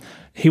 But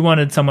he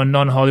wanted someone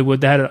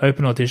non-Hollywood. They had an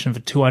open audition for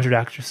 200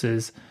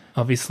 actresses.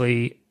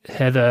 Obviously,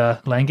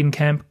 Heather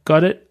Langenkamp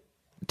got it.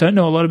 Don't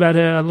know a lot about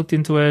her. I looked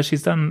into her.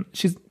 She's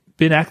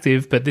been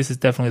active, but this is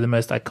definitely the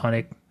most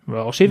iconic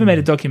role. She even made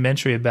a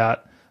documentary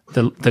about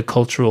the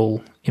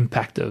cultural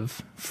impact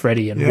of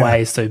Freddie and why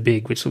he's so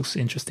big, which looks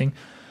interesting.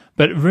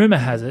 But rumor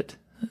has it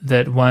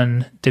that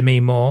one Demi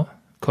Moore,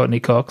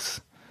 Courtney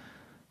Cox,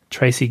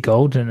 Tracy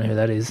Gold, don't know who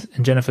that is,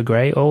 and Jennifer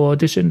Grey all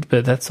auditioned,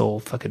 but that's all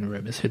fucking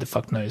rumors. Who the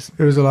fuck knows?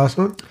 Who was the last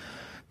one?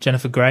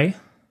 Jennifer Grey.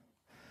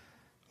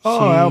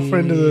 Oh, our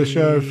friend of the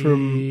show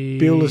from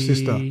Bueller's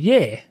Sister.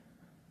 Yeah.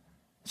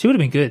 She would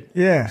have been good.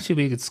 Yeah. She'd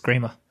be a good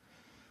screamer.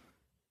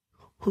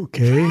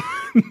 Okay.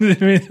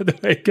 The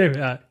way it came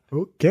out.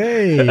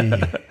 Okay.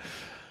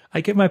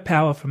 I get my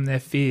power from their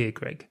fear,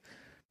 Greg.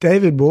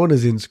 David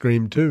Warner's in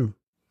Scream too.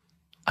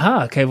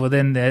 Ah, okay. Well,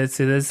 then there's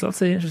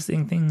lots of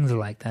interesting things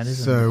like that,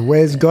 isn't there? So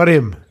Wes got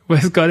him.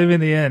 Wes got him in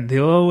the end.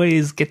 He'll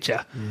always get you.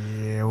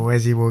 Yeah,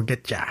 Wesy will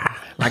get ya.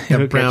 Like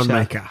the brown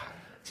maker.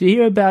 Did you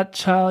hear about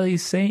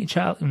Carlos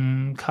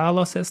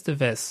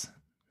Estevez?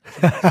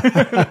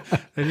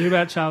 Did you hear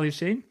about Charlie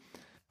Sheen?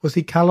 Was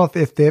he Carlos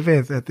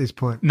Estevez at this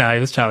point? No, he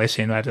was Charlie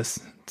Sheen. I just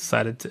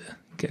decided to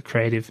get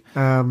creative.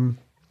 So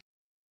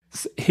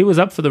he was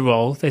up for the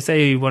role. They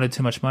say he wanted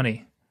too much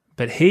money.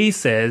 But he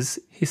said,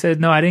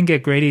 no, I didn't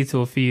get greedy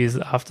till a few years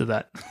after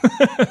that.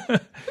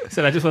 He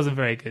said, I just wasn't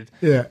very good.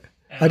 Yeah.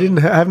 I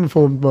haven't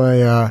formed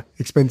my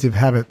expensive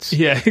habits.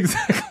 Yeah,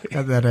 exactly.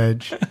 At that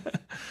age.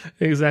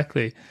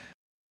 Exactly.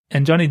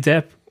 And Johnny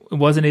Depp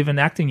wasn't even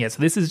acting yet.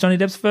 So this is Johnny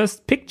Depp's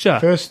first picture.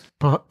 First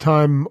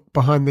time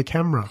behind the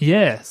camera.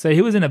 Yeah. So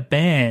he was in a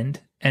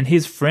band and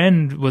his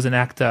friend was an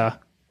actor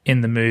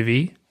in the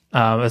movie,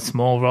 a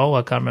small role.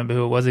 I can't remember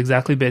who it was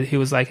exactly, but he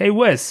was like, hey,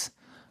 Wes,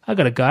 I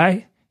got a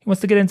guy. He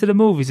wants to get into the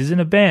movies. He's in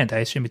a band. I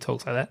assume he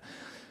talks like that.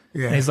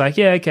 Yeah. And he's like,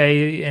 yeah,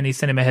 okay. And he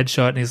sent him a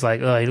headshot and he's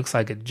like, oh, he looks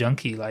like a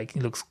junkie. Like,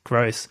 he looks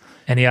gross.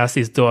 And he asked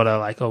his daughter,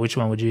 like, oh, which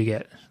one would you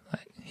get?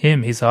 Like,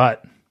 him, he's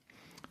hot.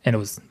 And it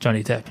was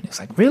Johnny Depp. And he was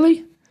like,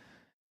 really?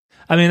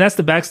 I mean, that's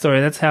the backstory.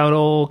 That's how it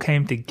all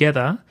came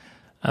together.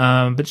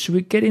 But should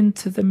we get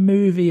into the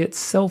movie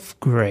itself,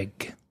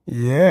 Greg?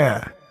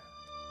 Yeah.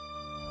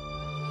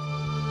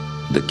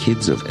 The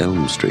kids of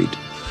Elm Street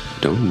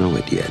don't know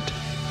it yet.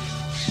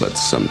 But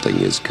something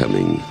is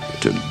coming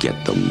to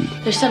get them.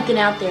 There's something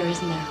out there,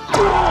 isn't there?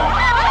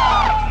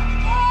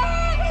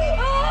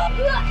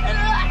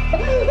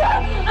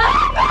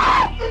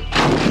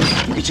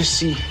 You could just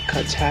see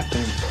cuts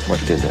happening.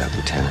 What did that,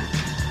 Lieutenant?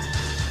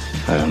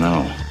 I don't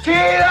know.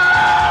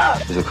 Tina!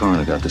 What's the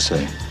coroner got to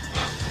say?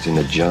 He's in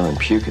the jar and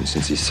puking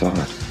since he saw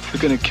it.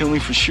 They're gonna kill me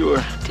for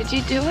sure. Did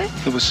you do it?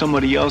 There was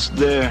somebody else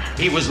there.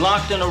 He was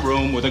locked in a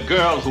room with a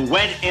girl who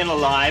went in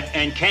alive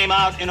and came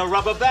out in a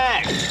rubber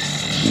bag.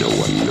 No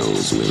one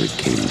knows where it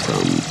came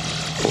from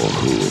or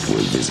who it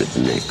will visit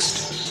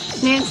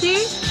next. Nancy?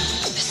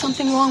 There's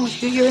something wrong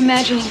with you. You're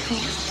imagining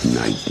things.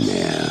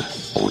 Nightmare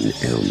on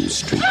Elm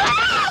Street.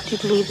 Do you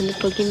believe in the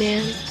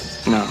boogeyman?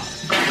 No.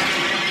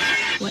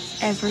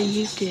 Whatever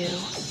you do,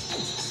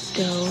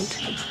 don't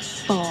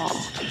fall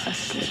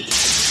asleep.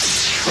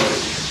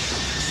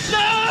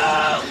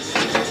 No!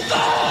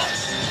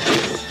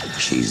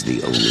 She's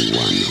the only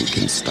one who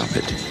can stop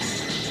it.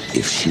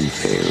 If she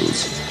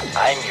fails,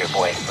 I'm your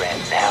boyfriend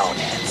now,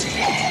 Nancy.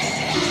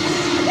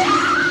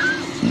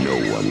 no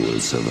one will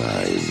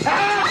survive.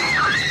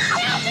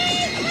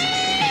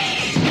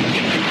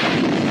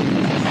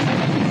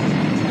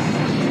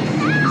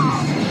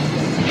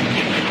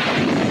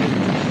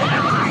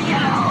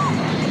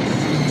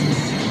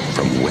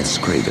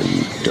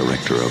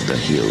 Master of the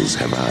Hills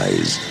Have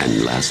Eyes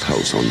and Last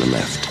House on the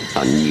Left.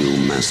 A new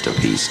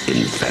masterpiece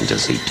in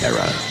fantasy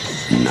terror.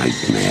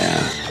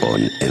 Nightmare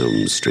on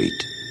Elm Street.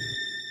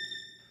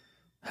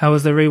 How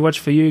was the rewatch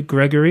for you,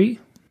 Gregory?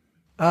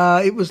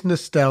 It was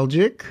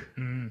nostalgic.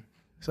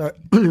 So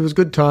it was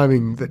good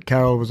timing that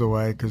Carol was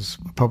away because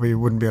I probably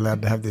wouldn't be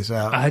allowed to have this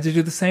out. I had to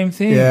do the same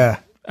thing. Yeah.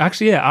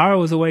 Actually, yeah, Ara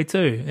was away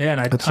too. Yeah,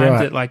 and I That's timed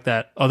right. it like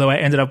that. Although I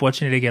ended up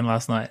watching it again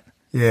last night.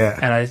 Yeah.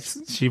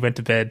 And she went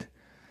to bed.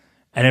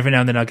 And every now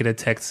and then I'll get a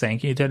text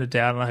saying, "Can you turn it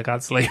down?" And I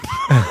can't sleep.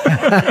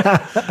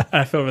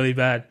 I felt really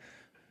bad.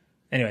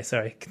 Anyway,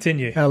 sorry.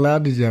 Continue. How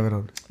loud did you have it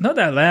on? Not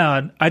that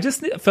loud. I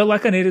just felt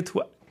like I needed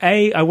to...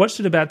 I watched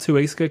it about 2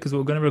 weeks ago because we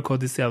were going to record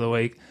this the other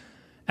week.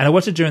 And I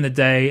watched it during the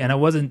day and I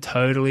wasn't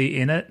totally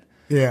in it.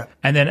 Yeah.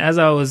 And then as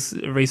I was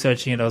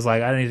researching it, I was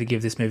like, I need to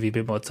give this movie a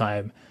bit more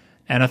time.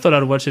 And I thought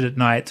I'd watch it at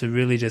night to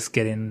really just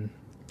get into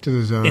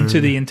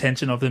the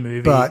intention of the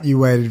movie. But you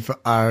waited for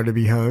Ara to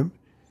be home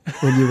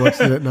when you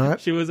watched it at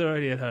night? She was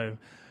already at home.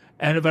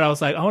 But I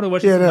was like, I want to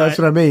watch it Yeah, tonight. no, that's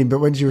what I mean. But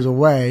when she was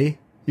away,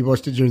 you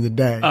watched it during the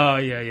day. Oh,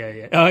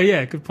 yeah. Oh,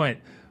 yeah, good point.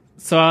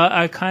 So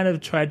I kind of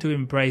tried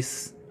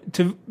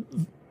to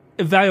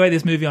evaluate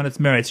this movie on its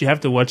merits. You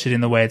have to watch it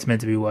in the way it's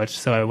meant to be watched.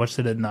 So I watched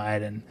it at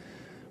night and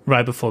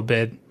right before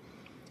bed,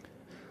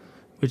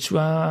 which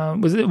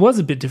was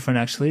a bit different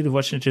actually to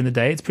watching it during the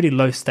day. It's pretty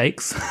low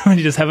stakes when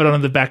you just have it on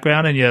in the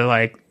background and you're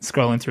like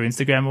scrolling through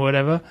Instagram or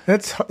whatever.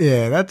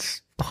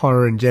 That's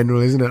horror in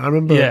general, isn't it? I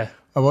remember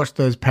I watched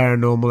those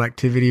Paranormal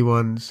Activity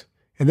ones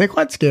and they're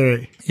quite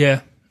scary.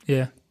 Yeah.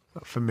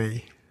 For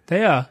me.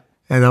 They are.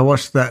 And I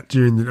watched that I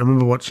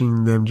remember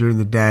watching them during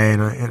the day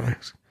and I kind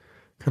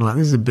of like,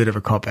 this is a bit of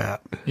a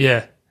cop-out.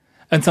 Yeah.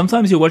 And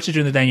sometimes you watch it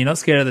during the day and you're not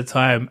scared at the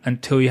time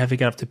until you have to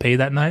get up to pee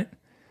that night.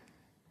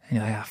 And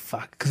you're like,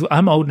 fuck. Because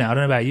I'm old now. I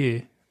don't know about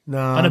you. No.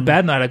 On a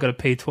bad night, I got to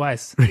pee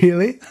twice.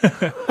 Really?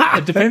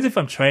 It depends if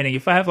I'm training.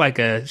 If I have like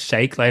a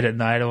shake late at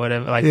night or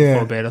whatever, like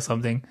before bed or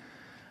something,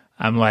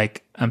 I'm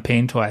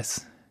peeing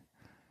twice.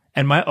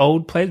 And my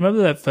old place,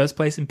 remember that first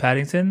place in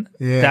Paddington?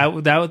 Yeah.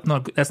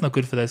 That's not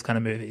good for those kind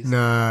of movies.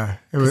 No.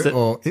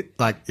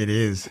 It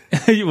is.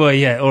 Well,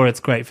 yeah, or it's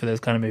great for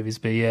those kind of movies.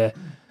 But yeah,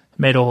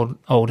 made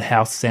old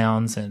house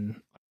sounds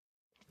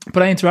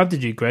But I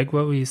interrupted you, Greg.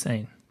 What were you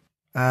saying?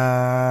 So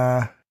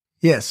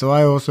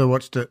I also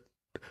watched it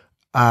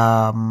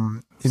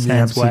in the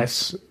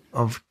absence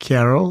of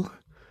Carol.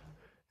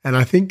 And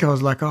I think I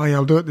was like, oh, yeah,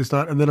 I'll do it this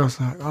night. And then I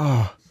was like,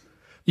 oh.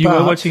 You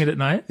were watching it at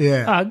night?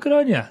 Yeah. Ah, good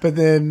on you. But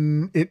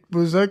then it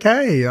was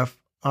okay.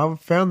 I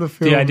found the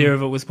film. The idea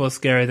of it was more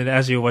scary than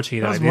as you were watching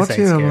it. I was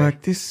watching it, I'm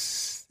like,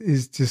 this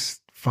is just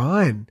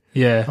fine.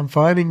 Yeah. I'm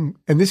finding,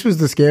 and this was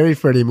the scary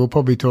Freddy, and we'll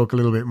probably talk a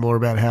little bit more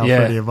about how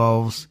Freddy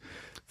evolves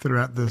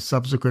throughout the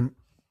subsequent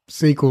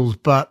sequels.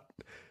 But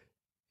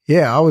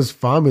yeah, I was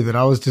fine with it.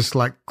 I was just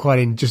like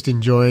just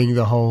enjoying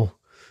the whole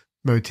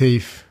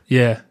motif.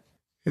 Yeah.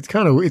 It's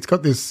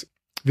got this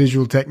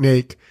visual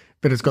technique,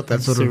 but it's got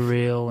that sort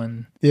surreal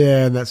and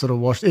and that sort of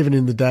washed even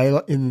in the day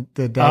scenes in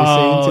the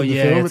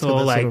film. It's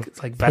all like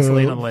it's like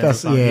Vaseline on the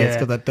lens. It's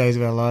got that Days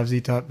of Our Lives-y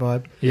type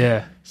vibe.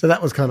 Yeah. So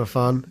that was kind of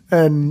fun.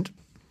 And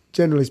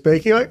generally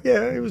speaking,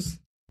 there was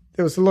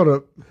a lot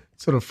of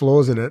sort of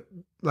flaws in it.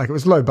 Like it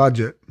was low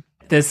budget.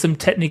 There's some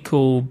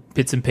technical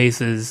bits and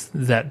pieces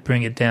that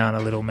bring it down a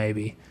little,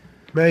 maybe.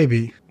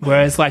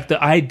 Whereas like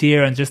the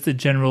idea and just the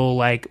general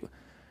like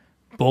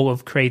ball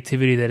of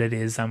creativity that it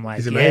is, I'm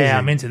like, yeah,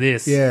 I'm into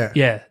this.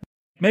 Yeah.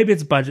 Maybe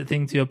it's a budget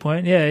thing to your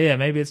point. Yeah.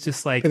 Maybe it's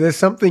just like... But there's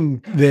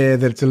something there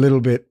that's a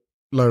little bit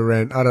low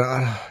rent.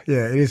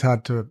 It is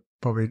hard to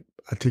probably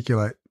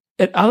articulate.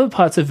 At other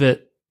parts of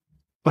it,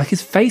 like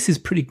his face is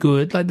pretty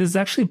good. Like there's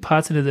actually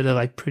parts in it that are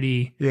like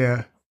pretty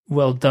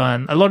well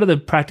done. A lot of the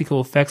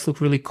practical effects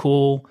look really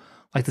cool.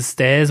 Like the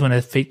stairs, when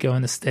her feet go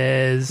in the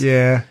stairs.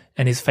 Yeah.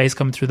 And his face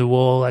coming through the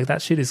wall. Like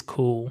that shit is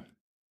cool.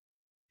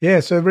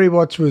 Yeah, so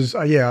rewatch was,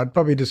 I'd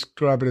probably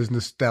describe it as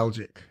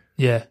nostalgic.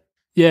 Yeah,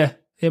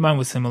 mine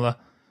was similar.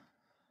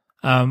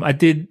 I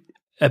did,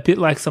 a bit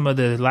like some of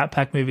the Lap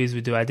Pack movies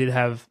we do, I did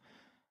have,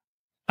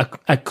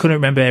 I couldn't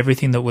remember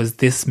everything that was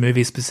this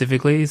movie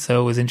specifically,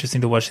 so it was interesting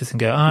to watch this and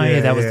go,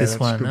 that was this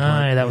one.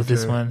 That was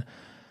this one.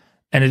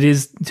 And it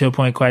is, to a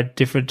point, quite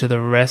different to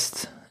the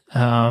rest.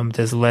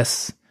 There's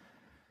less,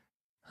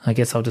 I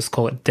guess I'll just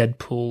call it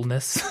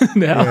Deadpool-ness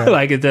now.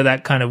 Like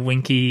that kind of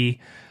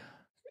winky,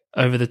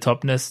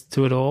 over-the-topness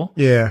to it all.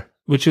 Yeah.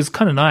 Which was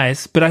kind of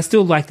nice, but I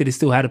still liked that he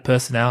still had a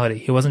personality.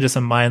 He wasn't just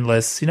a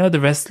mindless, the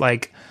rest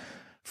like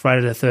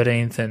Friday the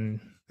 13th and...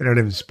 They don't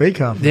even speak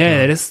half the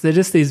time. They're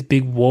just these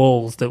big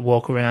walls that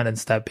walk around and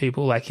stab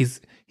people. Like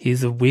he's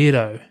a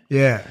weirdo.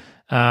 Yeah.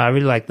 I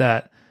really like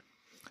that.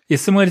 Yeah,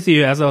 similar to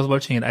you, as I was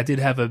watching it, I did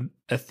have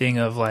a thing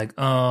of like,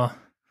 but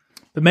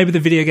maybe the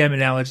video game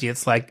analogy,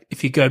 it's like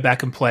if you go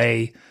back and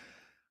play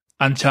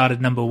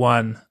Uncharted number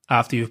 1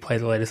 after you've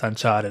played the latest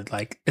Uncharted,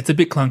 like it's a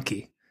bit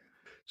clunky.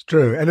 It's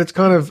true. And it's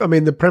kind of,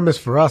 the premise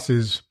for us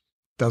is,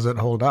 does it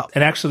hold up?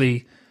 And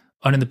actually,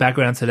 in the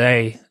background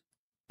today,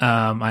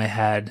 I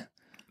had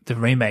the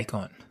remake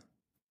on.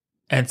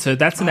 And so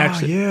that's an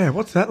actual... yeah,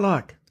 what's that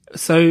like?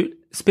 So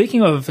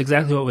speaking of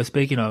exactly what we're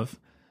speaking of,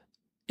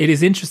 it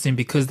is interesting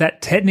because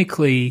that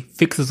technically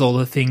fixes all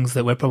the things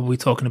that we're probably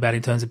talking about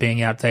in terms of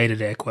being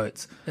outdated, air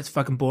quotes. It's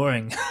fucking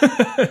boring.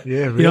 Yeah,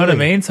 really. You know what I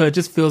mean? So it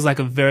just feels like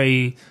a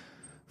very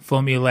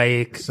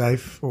formulaic...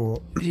 Safe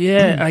or...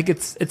 Yeah, like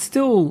it's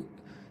still...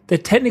 They're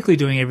technically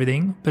doing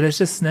everything, but it's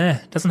just,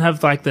 it doesn't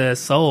have like the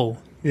soul.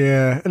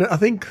 Yeah, and I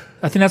think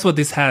that's what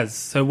this has.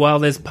 So while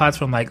there's parts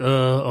from like,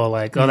 or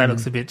like, that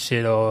looks a bit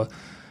shit, or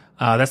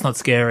that's not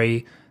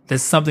scary,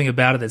 there's something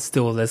about it that's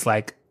still, there's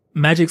like,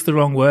 magic's the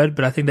wrong word,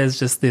 but I think there's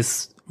just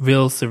this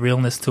real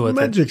surrealness to it.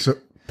 Magic's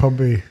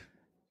probably...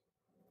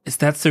 It's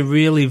that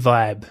surreally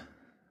vibe.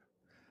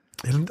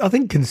 And I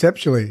think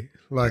conceptually,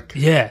 like...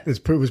 Yeah. It was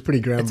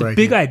pretty groundbreaking. It's a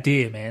big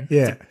idea, man.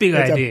 Yeah. It's a big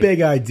idea. It's a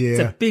big idea. It's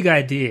a big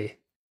idea.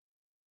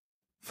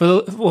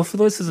 For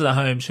the listeners at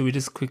home, should we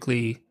just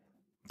quickly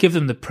give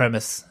them the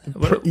premise?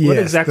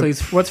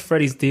 What's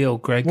Freddy's deal,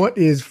 Greg? What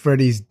is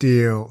Freddy's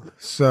deal?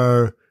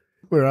 So,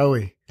 where are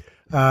we?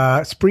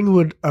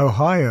 Springwood,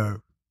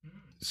 Ohio.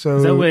 So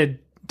is that where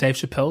Dave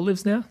Chappelle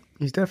lives now?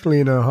 He's definitely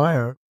in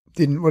Ohio.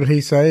 What did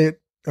he say?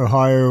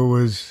 Ohio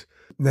was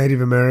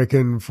Native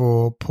American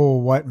for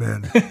poor white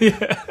man.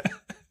 Yeah.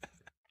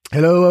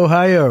 Hello,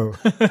 Ohio.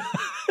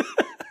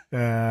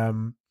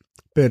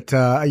 But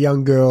a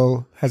young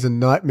girl has a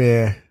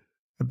nightmare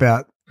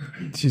about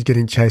she's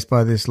getting chased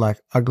by this like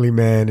ugly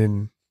man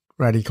in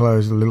ratty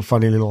clothes with a little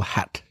funny little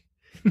hat.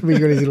 He's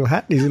got his little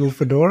hat and his little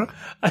fedora.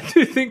 I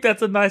do think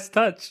that's a nice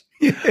touch.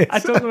 Yes. I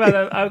talk about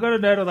that. I've got a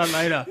note on that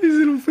later. His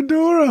little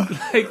fedora.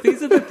 Like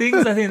these are the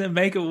things I think that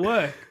make it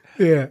work.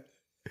 Yeah.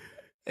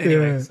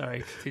 Anyway,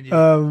 sorry.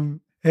 Continue.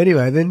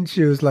 Anyway, then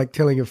she was like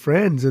telling her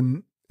friends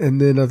and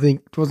then I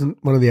think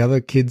wasn't one of the other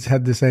kids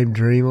had the same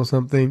dream or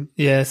something.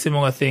 Yeah,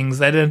 similar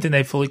things. I don't think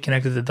they fully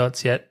connected the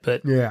dots yet,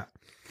 but yeah.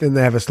 Then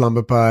they have a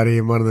slumber party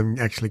and one of them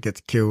actually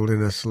gets killed in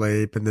her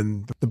sleep and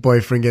then the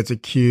boyfriend gets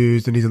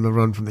accused and he's on the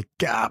run from the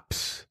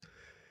cops.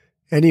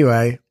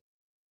 Anyway,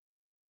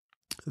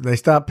 they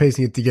start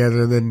piecing it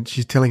together and then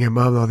she's telling her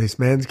mum, oh, this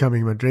man's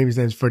coming in my dream. His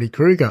name's Freddy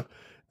Krueger.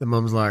 The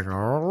mum's like,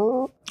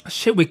 oh.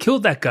 Shit, we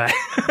killed that guy.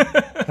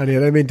 Honey,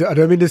 I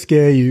don't mean to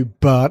scare you,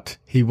 but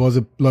he was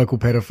a local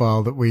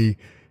pedophile that we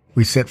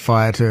set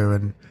fire to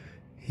and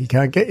he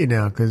can't get you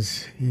now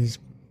because he's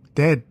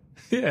dead.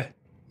 Yeah.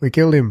 We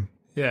killed him.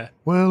 Yeah.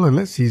 Well,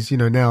 unless he's,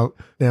 now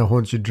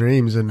haunts your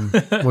dreams and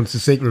wants to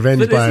seek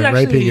revenge by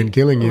raping and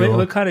killing you.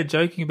 We're kind of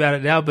joking about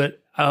it now, but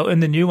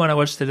in the new one I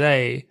watched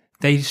today,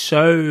 they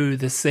show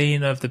the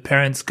scene of the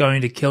parents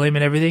going to kill him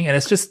and everything, and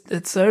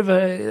it's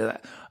over.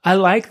 I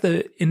like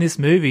in this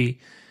movie,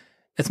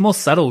 it's more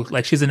subtle.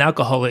 Like she's an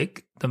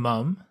alcoholic, the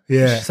mum.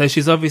 Yeah. So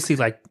she's obviously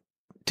like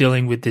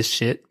dealing with this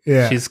shit.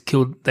 Yeah.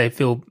 They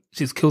feel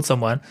she's killed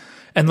someone.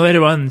 And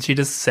later on, she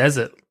just says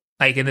it.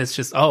 Like, and it's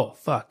just, oh,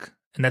 fuck.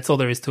 And that's all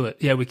there is to it.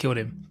 Yeah, we killed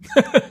him.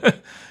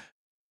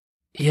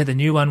 Yeah, the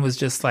new one was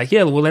just like,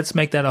 yeah, well, let's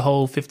make that a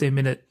whole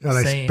 15-minute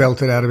scene. They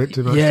spelt it out a bit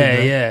too much.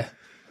 Yeah.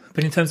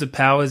 But in terms of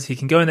powers, he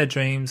can go in their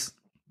dreams,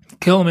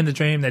 kill them in the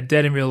dream, they're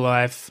dead in real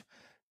life.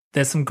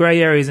 There's some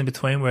grey areas in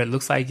between where it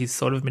looks like he's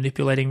sort of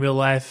manipulating real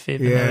life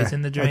even though it's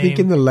in the dream. I think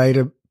in the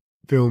later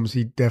films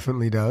he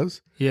definitely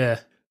does. Yeah.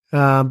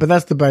 But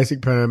that's the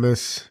basic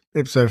premise.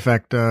 Ipso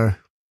facto,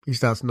 he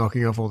starts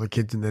knocking off all the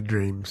kids in their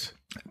dreams.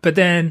 But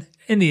then,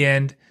 in the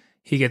end,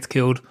 he gets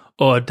killed.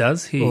 Or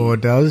does he?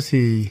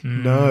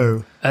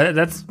 No.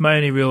 That's my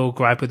only real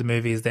gripe with the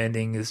movie is the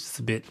ending is just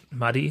a bit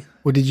muddy.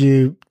 Well, did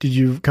you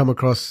come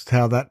across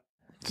how that...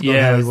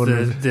 Yeah,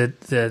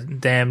 the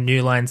damn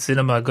New Line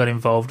Cinema got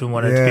involved and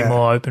wanted to be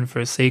more open for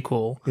a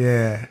sequel.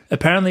 Yeah.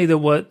 Apparently,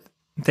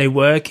 they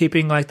were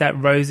keeping like that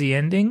rosy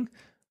ending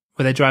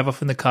where they drive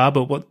off in the car,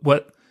 but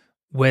what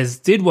Wes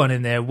did want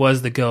in there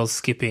was the girls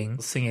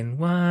singing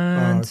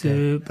 1,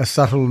 2. A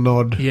subtle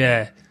nod.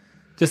 Yeah.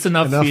 Just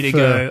enough for you to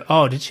go,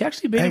 oh, did she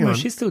actually beat him or is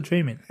she still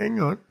dreaming? Hang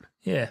on.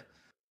 Yeah.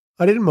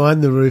 I didn't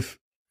mind the roof,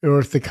 or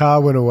if the car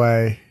went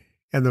away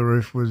and the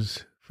roof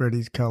was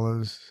Freddy's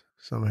colours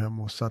somehow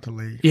more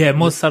subtly. Yeah,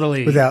 more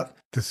subtly. Without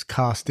this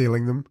car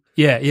stealing them.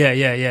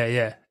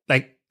 Yeah.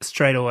 Like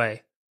straight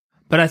away.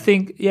 But I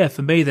think,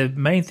 for me, the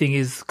main thing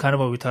is kind of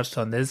what we touched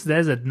on. There's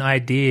an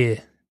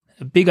idea,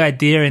 a big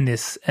idea in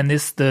this, and the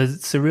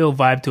surreal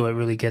vibe to it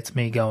really gets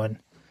me going.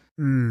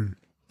 Mm.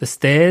 The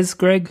stairs,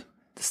 Greg?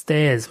 The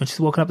stairs. When she's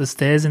walking up the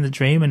stairs in the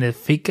dream and her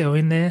feet go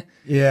in there.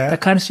 Yeah.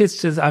 That kind of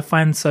shit's just, I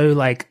find so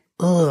like,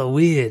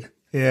 weird.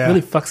 Yeah. It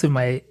really fucks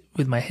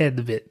with my head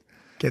a bit.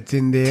 Gets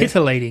in there.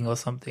 Titillating or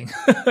something.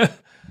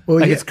 Well,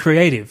 like it's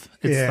creative.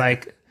 It's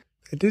like...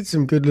 It did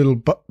some good little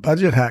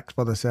budget hacks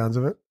by the sounds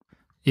of it.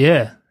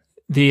 Yeah.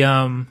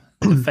 The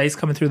face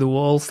coming through the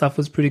wall stuff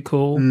was pretty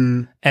cool.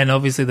 Mm. And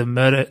obviously the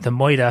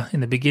moita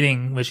in the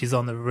beginning where she's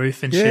on the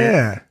roof and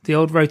shit. The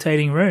old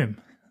rotating room.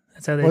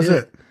 That's how they Was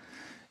did it?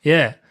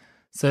 Yeah.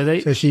 So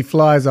she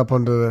flies up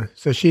onto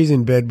so she's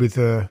in bed with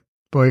her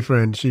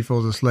boyfriend. She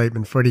falls asleep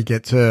and Freddy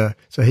gets her.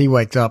 So he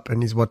wakes up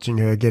and he's watching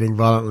her getting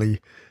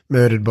violently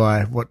murdered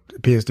by what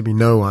appears to be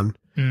no one.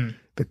 Mm.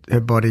 But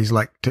her body's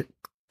like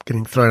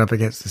getting thrown up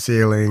against the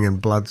ceiling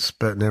and blood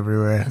spurting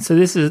everywhere. So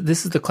this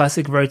is the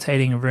classic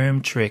rotating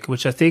room trick,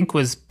 which I think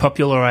was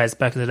popularized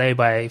back in the day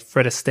by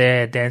Fred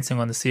Astaire dancing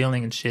on the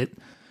ceiling and shit.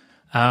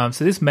 So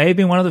this may have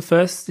been one of the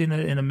first in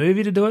a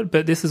movie to do it,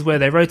 but this is where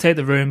they rotate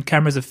the room,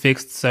 cameras are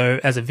fixed, so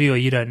as a viewer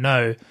you don't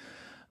know.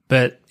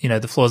 But,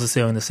 the floor's the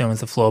ceiling, the ceiling's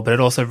the floor, but it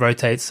also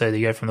rotates so that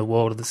you go from the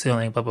wall to the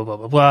ceiling, blah, blah, blah,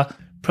 blah, blah.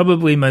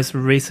 Probably most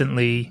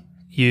recently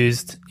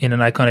used in an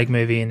iconic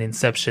movie in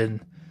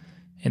Inception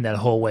in that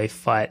hallway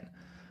fight.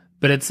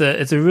 But it's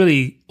a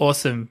really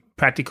awesome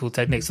practical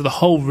technique. So the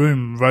whole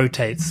room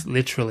rotates,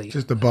 literally.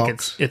 Just a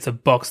box. It's a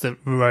box that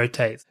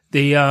rotates.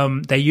 They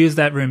used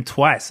that room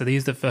twice. So they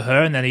used it for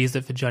her and then they used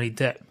it for Johnny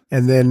Depp.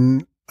 And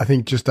then I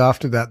think just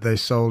after that they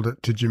sold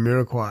it to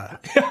Jamiroquai.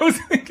 I was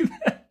thinking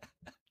that.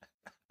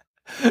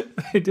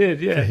 They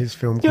did, yeah. For his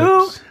film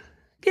clips.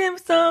 Give me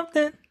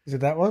something. Is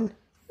it that one?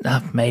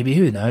 Maybe,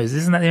 who knows?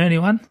 Isn't that the only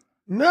one?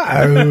 No.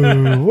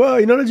 Well,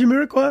 you're not a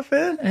Jamiroquai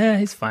fan? Yeah,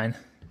 he's fine.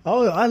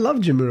 Oh, I love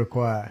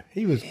Jamiroquai.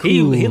 He was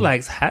cool. He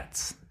likes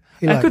hats.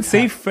 I could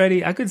see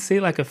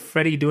like a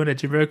Freddie doing a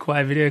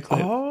Jamiroquai video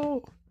clip.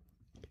 Oh.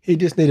 He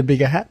just need a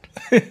bigger hat.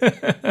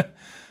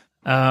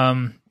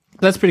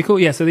 That's pretty cool.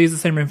 Yeah, so they use the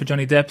same room for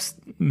Johnny Depp's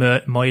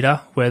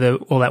Moida, where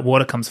all that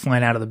water comes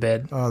flying out of the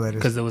bed. Oh, that is.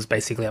 Because it was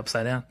basically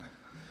upside down.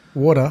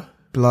 Water?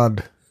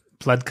 Blood.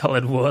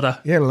 Blood-coloured water.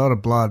 He had a lot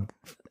of blood.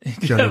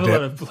 Johnny Depp, a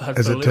lot of blood,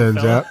 as it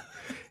turns out.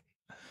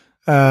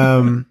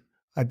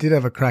 I did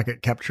have a crack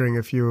at capturing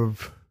a few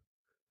of...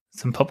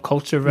 Some pop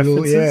culture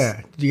references?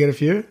 Yeah. Did you get a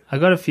few? I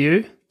got a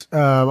few.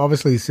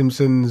 Obviously,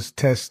 Simpsons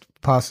test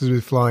passes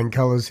with flying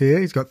colours here.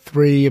 He's got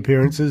 3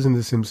 appearances in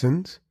The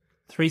Simpsons.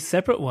 3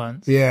 separate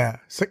ones? Yeah.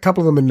 So a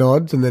couple of them are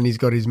nods, and then he's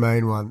got his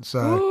main one. So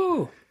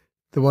Ooh.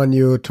 The one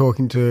you were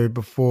talking to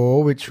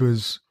before, which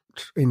was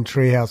in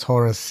Treehouse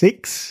Horror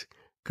 6,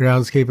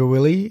 Groundskeeper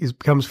Willie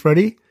becomes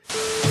Freddy.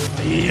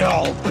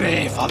 You'll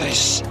pay for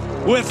this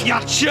with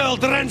your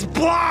children's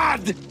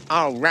blood!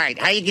 All right,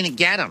 how you gonna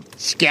get them?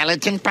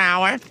 Skeleton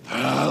power?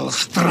 I'll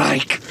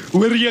strike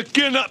where you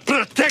cannot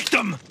protect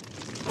them.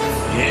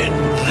 In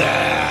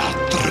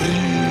their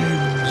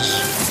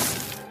dreams.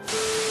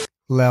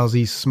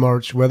 Lousy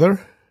smarch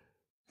weather.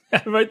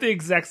 I wrote the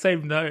exact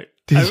same note.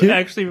 Did you? I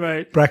actually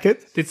wrote...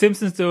 Bracket? Did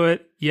Simpsons do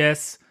it?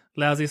 Yes.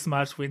 Lousy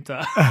smarch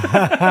winter.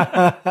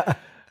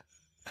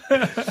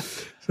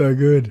 So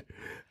good.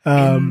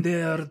 In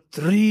their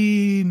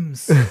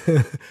dreams.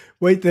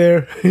 Wait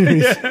there.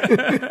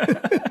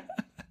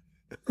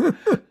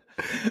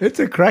 It's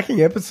a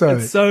cracking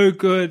episode. It's so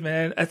good,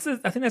 man. I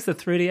think that's the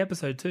 3D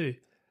episode too.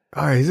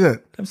 Oh, is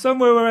it? I'm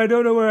somewhere where I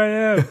don't know where I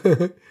am.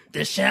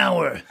 The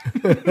shower.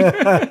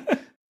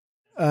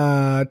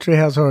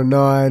 Treehouse Horror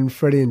 9,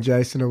 Freddy and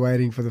Jason are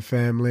waiting for the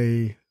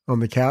family on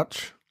the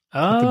couch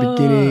at the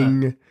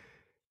beginning.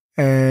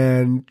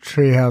 And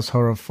Treehouse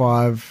Horror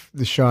 5,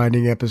 The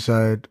Shining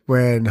episode,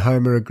 when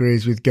Homer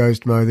agrees with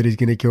Ghost Mo that he's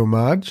going to kill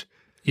Marge.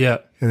 Yeah.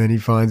 And then he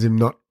finds him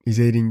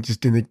he's eating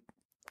just in the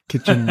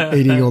kitchen,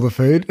 eating all the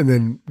food. And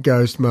then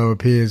Ghost Mo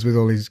appears with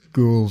all his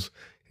ghouls.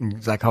 And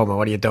he's like, Homer,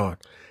 what are you doing?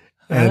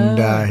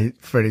 And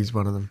Freddy's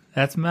one of them.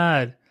 That's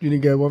mad. You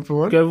didn't go one for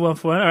one? Go one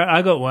for one. All right,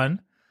 I got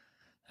one.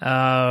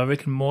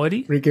 Rick and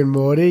Morty. Rick and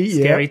Morty,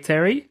 Scary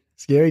Terry.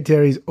 Scary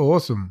Terry's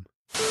awesome.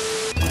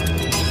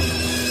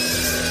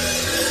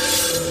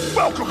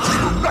 Welcome to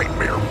your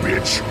nightmare,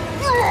 bitch.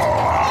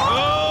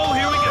 Oh,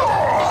 here we go.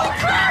 Holy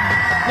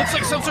crap! Looks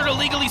like some sort of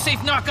legally safe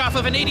knockoff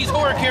of an 80s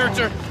horror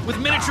character with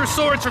miniature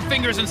swords for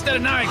fingers instead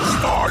of knives.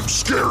 I'm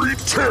Scary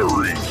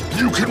Terry.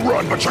 You can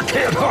run, but you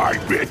can't hide,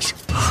 bitch.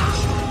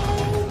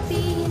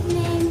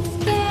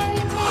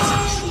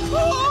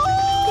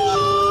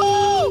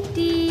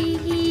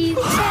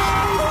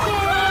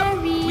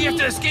 We have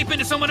to escape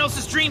into someone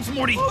else's dreams,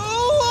 Morty.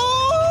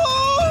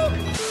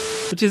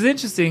 Which is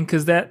interesting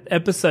because that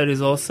episode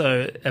is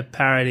also a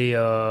parody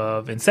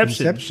of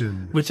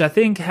Inception. Which I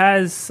think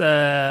has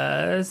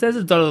there's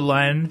a dotted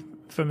line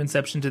from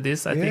Inception to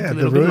this. I think a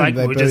little bit like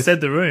we just said,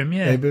 the room.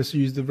 Yeah, they both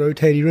use the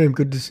rotating room.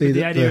 Good to see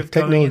that the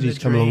technology's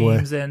come a long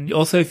way. And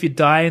also, if you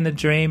die in the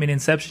dream in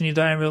Inception, you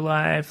die in real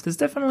life. There's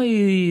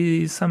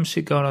definitely some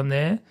shit going on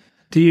there.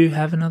 Do you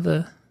have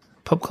another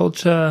pop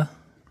culture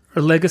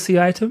or legacy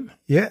item?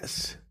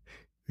 Yes,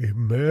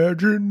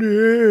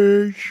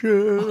 imagination.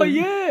 Oh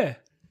yeah.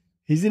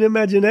 He's in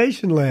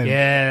Imagination Land.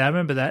 Yeah, I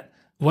remember that.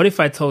 What if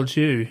I told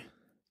you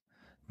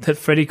that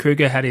Freddy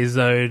Krueger had his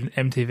own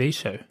MTV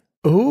show?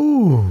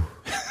 Ooh.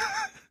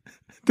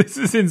 This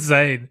is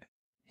insane.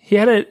 He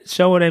had a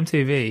show on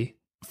MTV.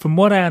 From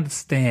what I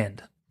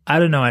understand, I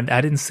don't know, I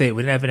didn't see it.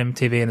 We didn't have an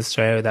MTV in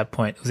Australia at that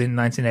point. It was in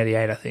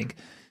 1988, I think.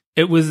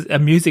 It was a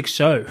music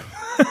show.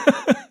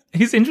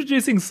 He's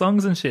introducing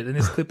songs and shit in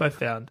this clip I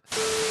found.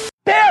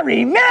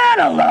 Barry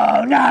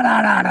Manilow!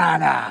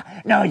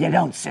 No. No, you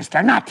don't,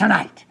 sister. Not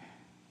tonight.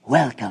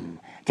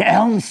 Welcome to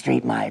Elm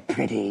Street, my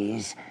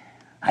pretties.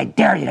 I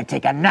dare you to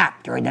take a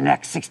nap during the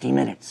next 60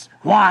 minutes.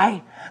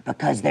 Why?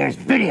 Because there's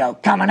video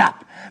coming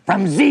up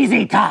from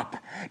ZZ Top.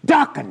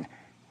 Dockin'. In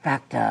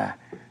fact, a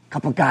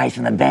couple guys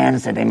from the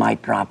band said they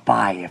might drop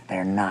by if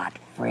they're not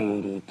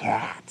fraidy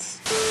cats.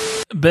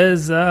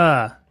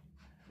 Bizarre.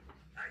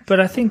 But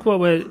I think what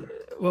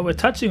we're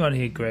touching on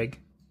here, Greg,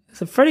 is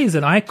that Freddy is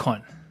an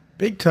icon.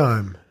 Big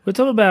time.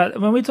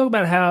 When we talk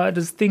about how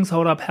does things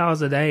hold up, how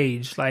does it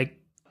age, like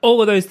all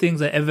of those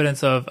things are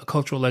evidence of a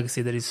cultural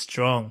legacy that is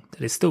strong,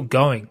 that is still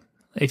going.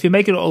 If you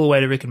make it all the way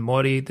to Rick and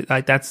Morty,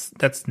 like that's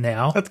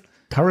now. That's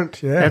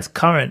current, yeah. That's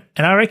current.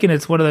 And I reckon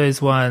it's one of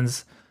those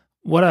ones,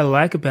 what I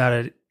like about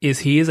it is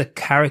he is a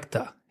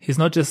character. He's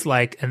not just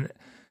like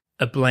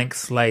a blank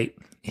slate.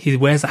 He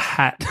wears a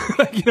hat.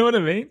 Like, you know what I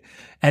mean?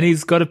 And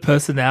he's got a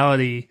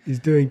personality. He's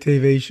doing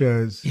TV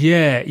shows.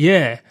 Yeah,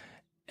 yeah.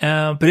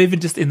 But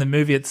even just in the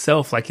movie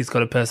itself, like he's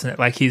got a person,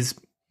 like he's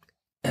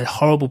a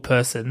horrible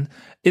person.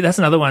 That's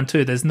another one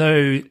too. There's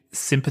no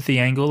sympathy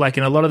angle. Like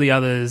in a lot of the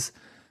others,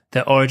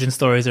 their origin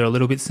stories are a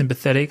little bit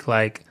sympathetic,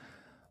 like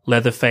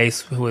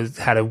Leatherface, who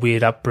had a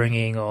weird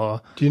upbringing,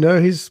 or... Do you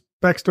know his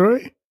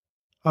backstory?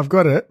 I've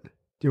got it.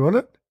 Do you want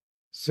it?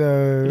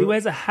 So... He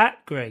wears a hat,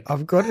 Greg.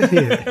 I've got it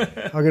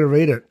here. I'm going to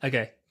read it.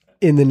 Okay.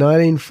 In the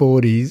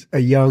 1940s, a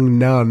young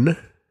nun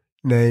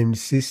named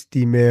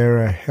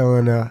Sistemera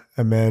Helena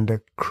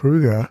Amanda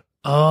Kruger...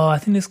 Oh, I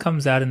think this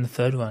comes out in the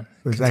third one.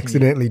 Was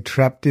accidentally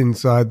trapped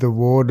inside the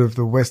ward of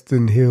the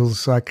Western Hills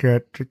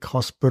Psychiatric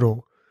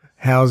Hospital,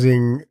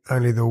 housing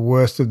only the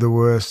worst of the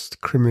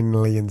worst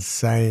criminally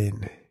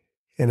insane.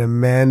 And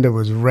Amanda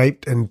was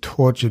raped and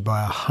tortured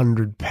by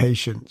 100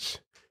 patients.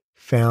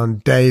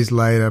 Found days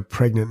later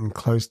pregnant and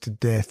close to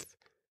death.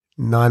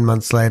 9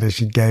 months later,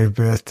 she gave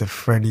birth to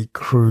Freddy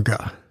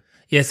Krueger.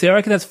 Yeah, see, I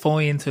reckon that's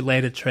falling into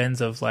later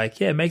trends of like,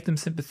 yeah, make them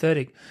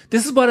sympathetic.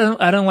 This is what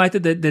I don't like,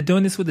 that they're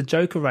doing this with the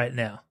Joker right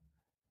now.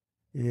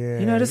 Yeah.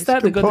 You notice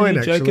that? They've got the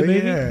new Joker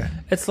movie. Yeah.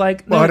 It's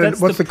like, well, no,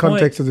 what's the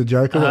context of the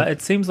Joker?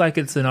 It seems like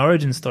it's an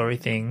origin story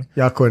thing.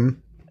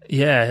 Yaquin.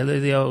 Yeah,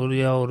 the old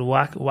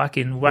wacko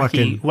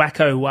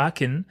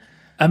Wacken.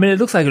 I mean, it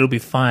looks like it'll be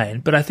fine,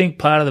 but I think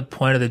part of the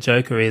point of the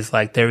Joker is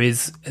like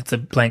it's a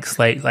blank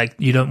slate. Like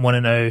you don't want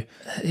to know.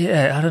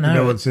 Yeah, I don't know. You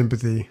don't want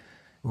sympathy.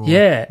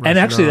 Yeah, and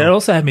actually, that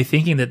also had me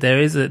thinking that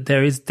there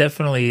is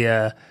definitely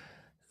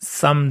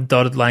some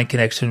dotted line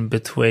connection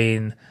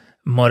between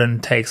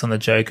modern takes on the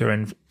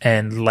Joker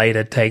and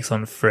later takes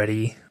on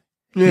Freddy.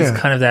 Yeah. He's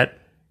kind of that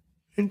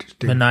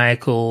interesting,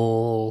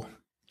 maniacal,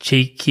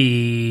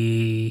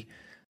 cheeky,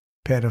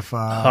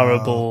 pedophile,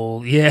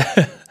 horrible.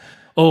 Yeah.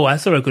 Oh, I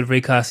saw a good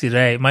recast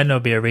today. It might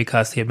not be a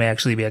recast here. It may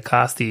actually be a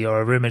casty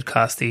or a rumored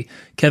casty.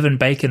 Kevin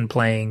Bacon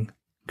playing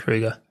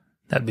Krueger.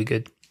 That'd be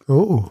good.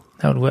 Oh,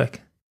 that would work.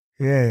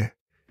 Yeah.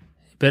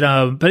 But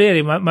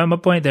yeah, my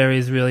point there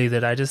is really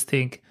that I just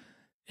think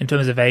in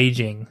terms of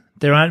aging,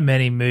 there aren't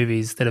many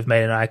movies that have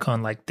made an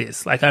icon like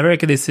this. Like, I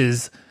reckon this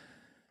is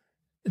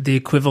the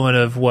equivalent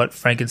of what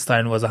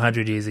Frankenstein was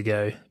 100 years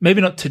ago.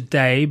 Maybe not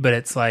today, but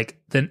it's like,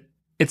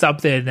 it's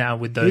up there now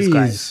with those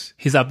guys.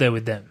 He's up there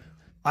with them.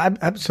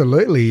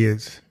 Absolutely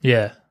is.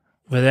 Yeah.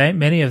 Well, there ain't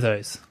many of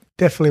those.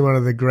 Definitely one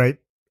of the great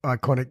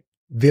iconic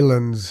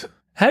villains.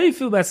 How do you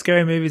feel about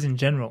scary movies in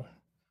general?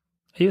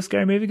 Are you a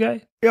scary movie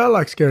guy? Yeah, I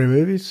like scary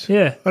movies.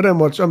 Yeah. I don't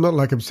watch, I'm not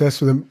like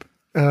obsessed with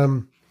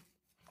them.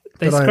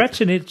 They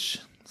scratch an itch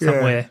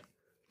somewhere.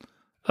 Yeah.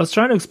 I was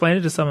trying to explain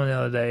it to someone the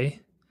other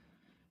day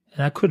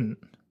and I couldn't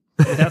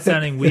without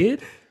sounding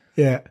weird.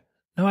 Yeah.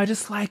 No, I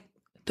just like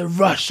the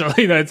rush.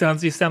 You know,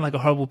 you sound like a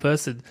horrible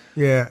person.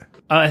 Yeah.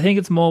 I think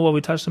it's more what we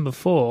touched on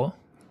before,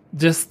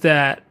 just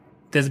that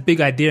there's a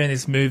big idea in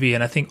this movie,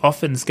 and I think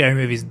often scary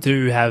movies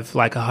do have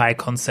like a high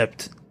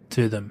concept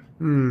to them.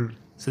 Mm.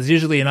 So there's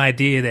usually an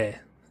idea there.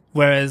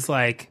 Whereas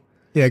like...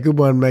 Yeah, a good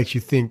one makes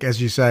you think,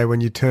 as you say,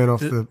 when you turn off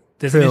the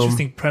There's film. an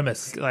interesting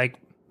premise, like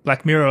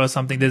Black Mirror or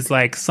something. There's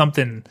like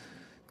something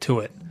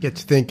to it.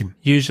 Gets you thinking.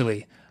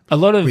 Usually. A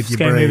lot of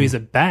scary movies are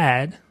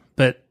bad,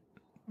 but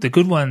the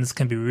good ones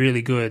can be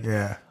really good.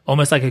 Yeah.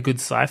 Almost like a good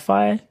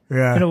sci-fi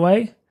in a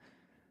way,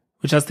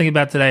 which I was thinking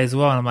about today as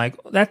well. And I'm like,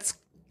 that's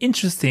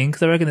interesting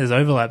because I reckon there's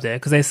overlap there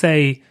because they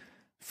say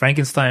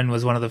Frankenstein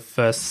was one of the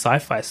first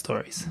sci-fi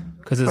stories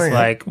because it's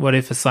like, what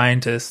if a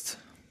scientist...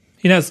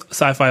 You know,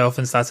 sci-fi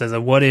often starts as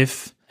a what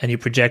if, and you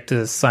project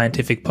a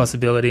scientific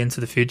possibility into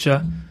the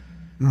future.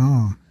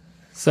 Mm.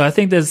 So I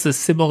think there's a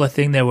similar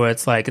thing there where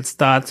it's like it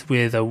starts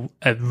with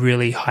a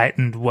really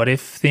heightened what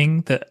if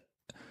thing that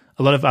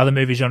a lot of other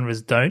movie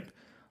genres don't.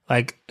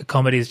 Like a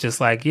comedy is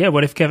just like, yeah,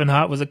 what if Kevin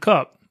Hart was a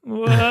cop?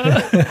 What?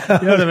 You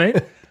know what I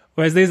mean?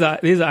 Whereas these are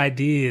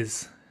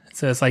ideas.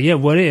 So it's like, yeah,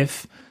 what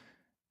if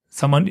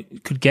someone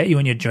could get you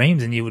in your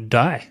dreams and you would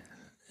die?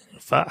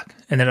 Fuck.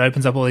 And then it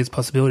opens up all these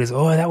possibilities.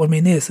 Oh, that would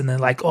mean this. And then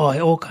like, oh,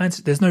 all kinds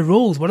of, there's no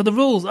rules. What are the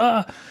rules?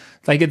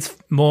 Like it's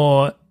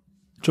more,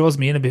 draws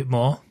me in a bit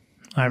more,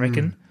 I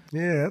reckon.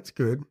 Yeah, that's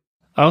good.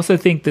 I also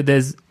think that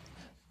they're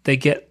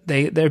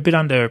a bit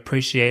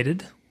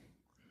underappreciated.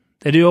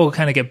 They do all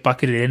kind of get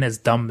bucketed in as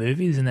dumb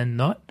movies and then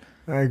not.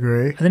 I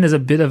agree. I think there's a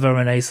bit of a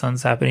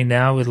renaissance happening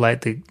now with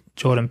like the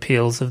Jordan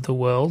Peels of the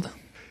world.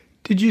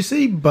 Did you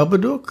see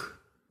Babadook?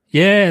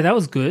 Yeah, that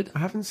was good. I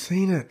haven't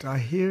seen it. I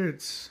hear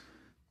it's...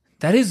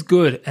 That is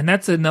good, and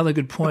that's another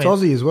good point. It's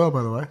Aussie as well,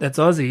 by the way. That's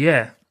Aussie,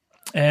 yeah.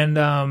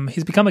 and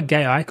he's become a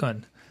gay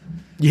icon.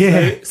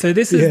 Yeah. So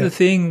this is the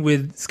thing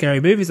with scary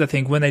movies, I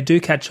think. When they do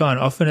catch on,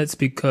 often it's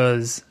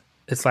because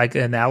it's like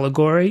an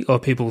allegory or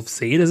people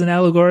see it as an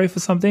allegory for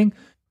something.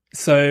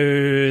 So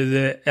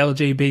the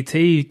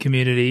LGBT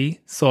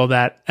community saw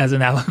that as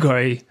an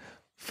allegory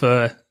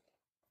for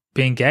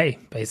being gay,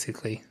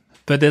 basically.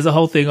 But there's a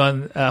whole thing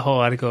on a whole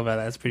article about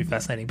that. It's pretty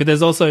fascinating. But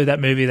there's also that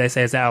movie they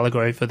say is an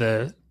allegory for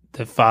the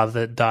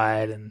father that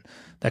died and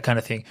that kind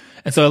of thing.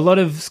 And so a lot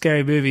of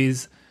scary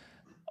movies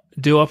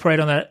do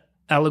operate on that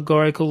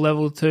allegorical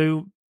level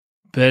too.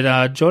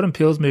 But Jordan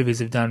Peele's movies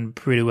have done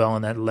pretty well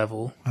on that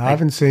level. I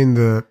haven't seen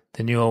the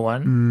newer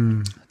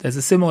one. There's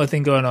a similar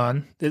thing going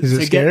on. Is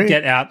it scary?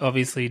 Get Out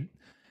obviously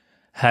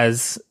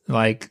has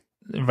like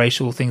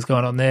racial things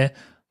going on there.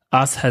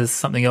 Us has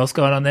something else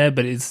going on there,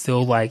 but it's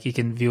still like you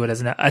can view it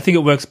as I think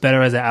it works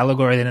better as an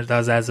allegory than it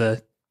does as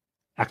a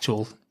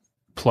actual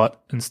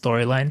plot and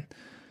storyline.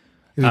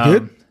 Is it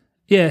good?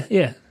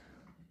 Yeah.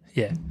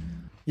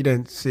 You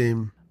don't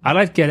seem... I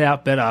like Get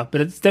Out better,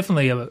 but it's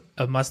definitely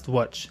a must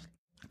watch.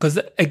 Because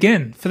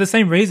again, for the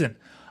same reason,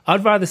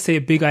 I'd rather see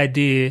a big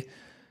idea,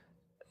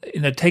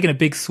 taking a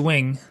big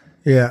swing,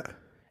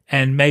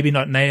 and maybe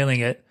not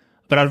nailing it,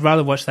 but I'd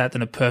rather watch that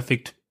than a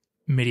perfect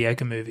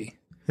mediocre movie.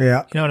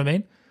 Yeah, you know what I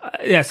mean?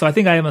 So I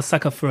think I am a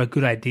sucker for a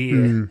good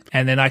idea,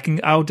 and then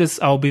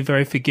I'll be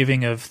very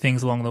forgiving of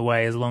things along the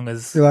way as long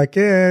as you're like,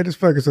 just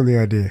focus on the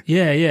idea.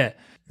 Yeah.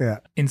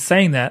 In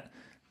saying that,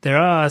 there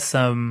are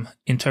some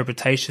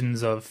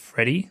interpretations of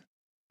Freddy,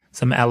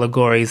 some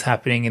allegories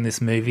happening in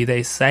this movie.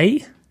 They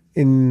say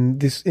in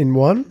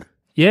one.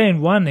 Yeah,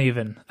 in one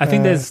even. I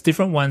think there's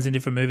different ones in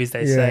different movies.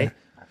 They say,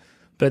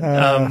 but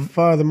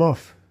fire them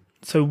off.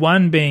 So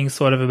one being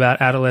sort of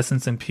about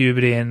adolescence and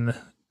puberty and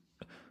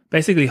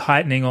basically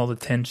heightening all the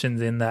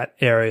tensions in that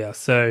area.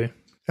 So,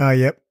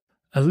 a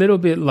little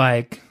bit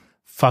like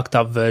fucked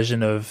up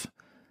version of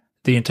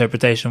the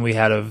interpretation we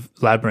had of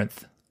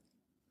Labyrinth,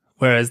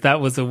 whereas that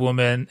was a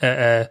woman,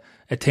 a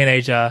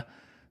teenager,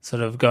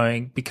 sort of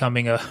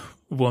becoming a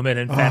woman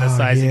and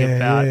fantasizing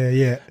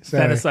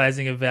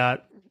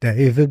about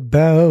David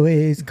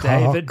Bowie's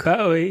cock. David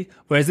Bowie.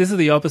 Whereas this is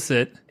the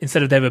opposite.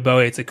 Instead of David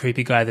Bowie, it's a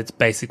creepy guy that's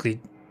basically,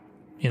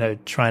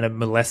 trying to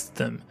molest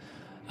them.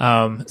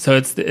 So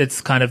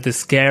it's kind of the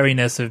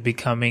scariness of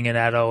becoming an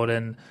adult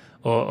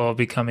or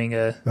becoming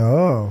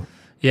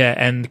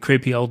and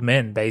creepy old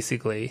men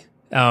basically.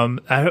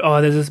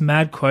 There's this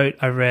mad quote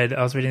I read.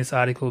 I was reading this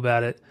article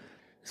about it.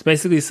 It's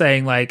basically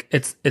saying like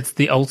it's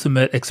the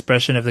ultimate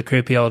expression of the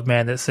creepy old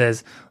man that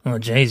says, "Oh,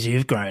 geez,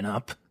 you've grown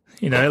up."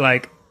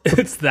 Like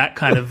it's that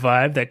kind of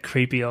vibe, that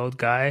creepy old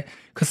guy.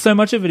 Because so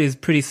much of it is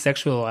pretty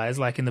sexualized,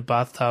 like in the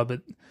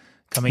bathtub,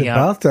 coming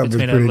out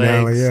between her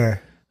legs,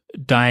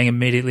 dying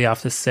immediately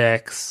after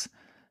sex.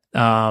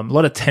 A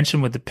lot of tension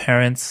with the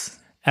parents,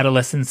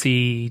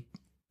 adolescency,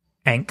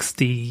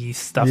 angsty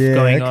stuff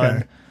going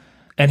on.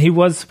 And he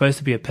was supposed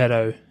to be a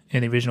pedo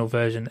in the original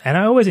version, and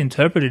I always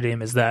interpreted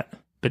him as that.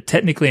 But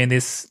technically in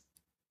this,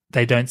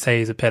 they don't say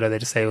he's a pedo, they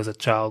just say he was a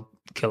child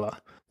killer.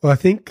 Well, I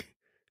think,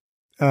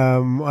 I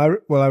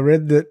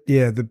read that,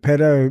 the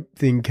pedo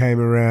thing came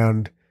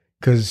around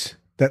because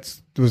that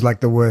was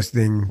like the worst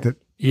thing that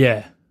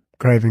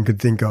Craven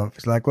could think of.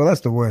 It's like, well,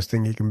 that's the worst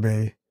thing he can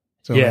be,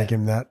 so make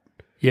him that.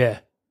 Yeah.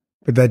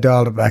 But they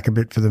dialed it back a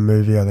bit for the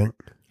movie, I think.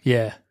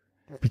 Yeah.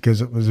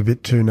 Because it was a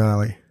bit too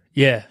gnarly.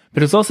 Yeah.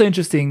 But it's also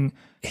interesting,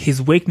 his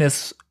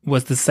weakness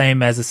was the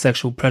same as a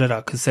sexual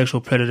predator, because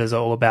sexual predators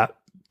are all about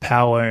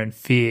power and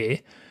fear.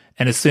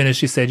 And as soon as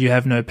she said, "You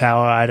have no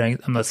power, I'm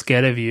not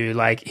scared of you,"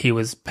 like he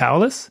was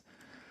powerless.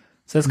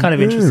 So that's kind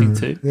of interesting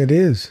too. It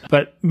is.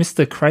 But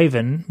Mr.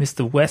 Craven,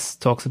 Mr.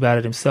 West talks about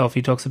it himself.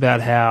 He talks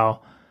about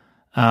how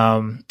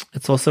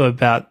it's also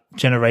about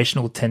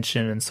generational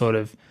tension and sort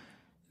of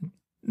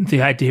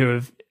the idea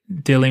of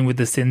dealing with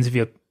the sins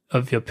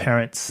of your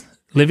parents,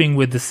 living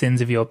with the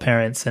sins of your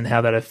parents and how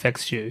that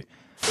affects you.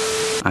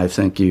 I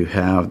think you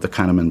have the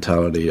kind of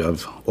mentality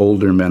of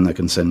older men that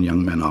can send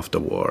young men off to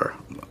war,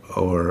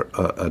 or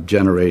a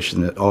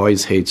generation that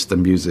always hates the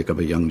music of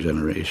a young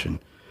generation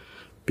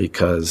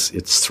because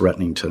it's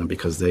threatening to them,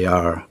 because they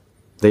are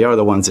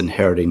the ones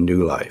inheriting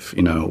new life,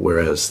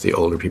 whereas the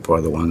older people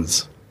are the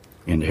ones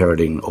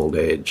inheriting old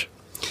age.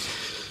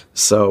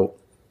 So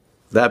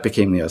that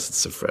became the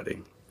essence of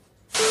Freddy.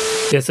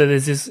 Yeah, so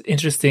there's this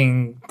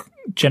interesting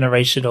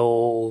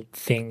generational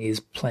thing he's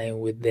playing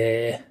with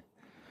there.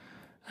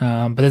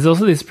 But there's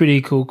also this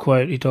pretty cool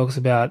quote he talks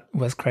about,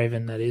 Wes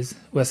Craven, that is.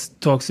 Wes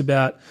talks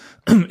about,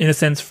 in a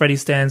sense, Freddy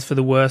stands for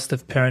the worst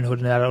of parenthood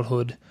and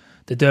adulthood.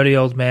 The dirty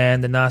old man,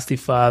 the nasty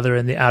father,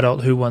 and the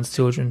adult who wants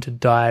children to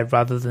die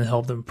rather than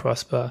help them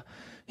prosper.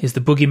 He's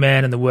the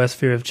boogeyman and the worst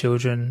fear of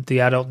children,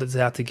 the adult that's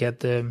out to get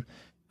them.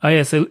 Oh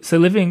yeah, so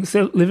living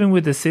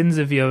with the sins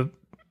of your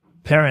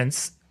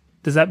parents,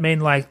 does that mean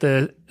like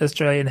the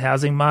Australian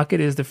housing market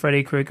is the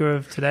Freddy Krueger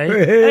of today?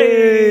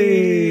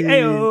 Hey!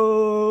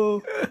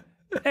 Hey-oh!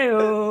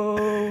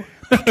 Hey-oh!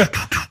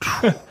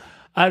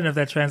 I don't know if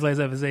that translates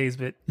overseas,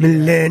 but...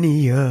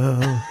 Millennial.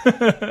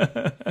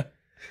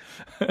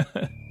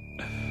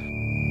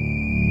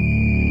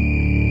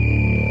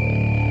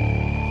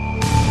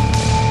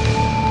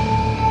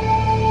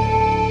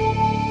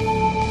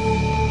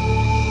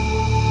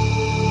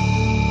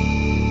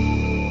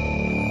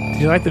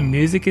 You like the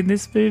music in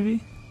this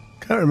movie?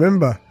 Can't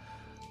remember.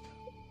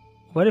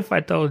 What if I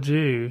told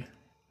you,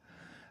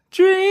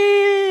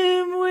 Dreamweaver,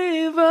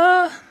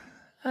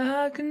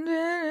 I can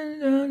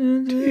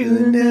do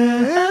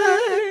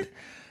tonight.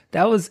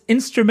 That was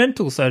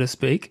instrumental, so to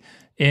speak,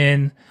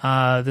 in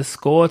the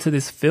score to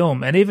this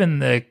film and even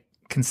the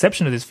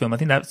conception of this film. I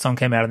think that song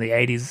came out in the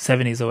 80s,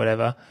 70s or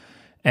whatever.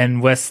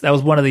 And that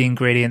was one of the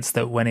ingredients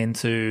that went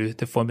into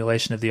the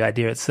formulation of the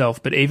idea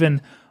itself. But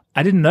even,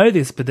 I didn't know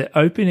this, but the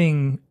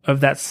opening of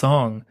that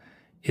song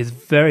is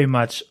very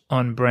much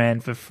on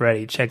brand for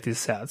Freddie. Check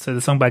this out. So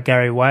the song by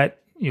Gary White,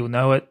 you'll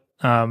know it.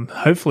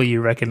 Hopefully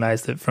you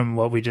recognized it from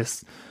what we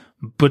just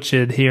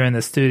butchered here in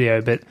the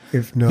studio. But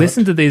if not,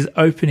 listen to these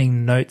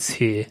opening notes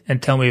here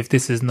and tell me if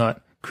this is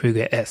not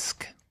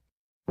Kruger-esque.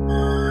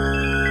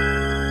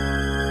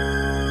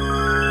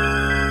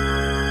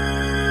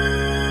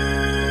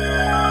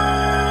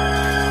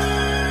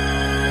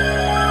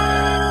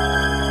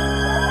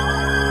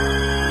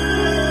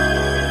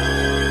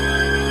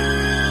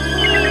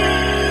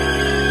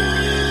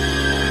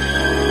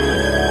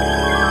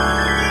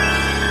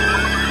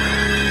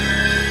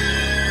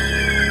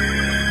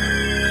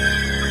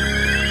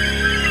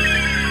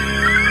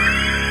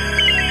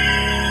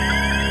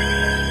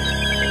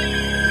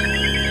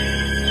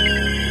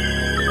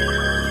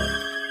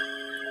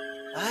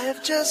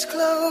 Just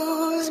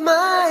close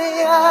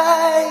my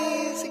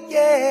eyes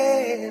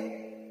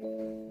again.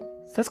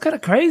 That's kind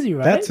of crazy,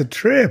 right? That's a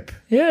trip.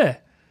 Yeah.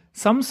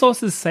 Some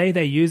sources say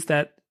they used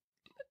that,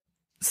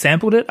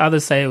 sampled it.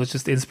 Others say it was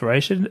just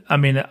inspiration. I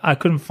mean, I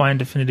couldn't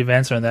find a definitive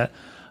answer on that.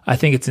 I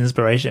think it's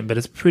inspiration, but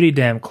it's pretty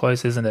damn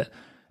close, isn't it?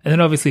 And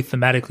then obviously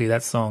thematically,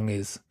 that song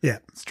is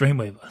it's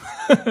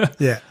Dreamweaver.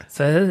 Yeah.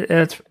 So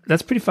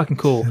that's pretty fucking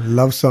cool.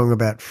 Love song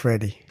about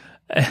Freddie.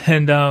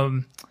 And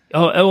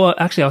well,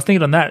 actually, I was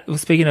thinking on that.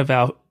 Speaking of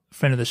our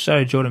friend of the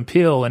show, Jordan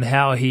Peele, and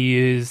how he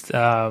used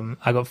I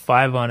Got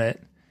Five on it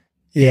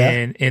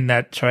in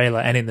that trailer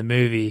and in the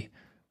movie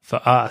for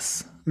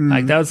Us.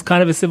 Like, that was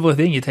kind of a similar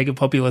thing. You take a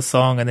popular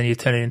song and then you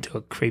turn it into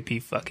a creepy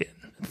fucking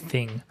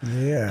thing.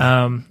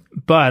 Yeah.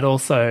 But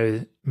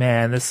also,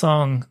 man, the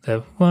song, the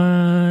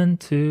 1,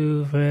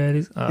 2,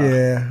 Freddy's. Oh.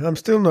 Yeah, I'm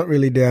still not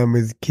really down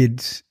with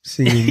kids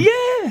singing. Yeah.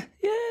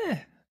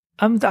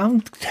 I'm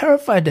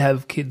terrified to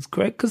have kids,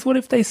 Greg, because what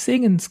if they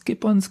sing and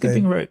skip on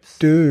skipping ropes?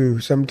 Do.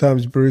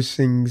 Sometimes Bruce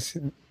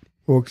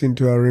walks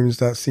into our room and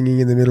starts singing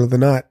in the middle of the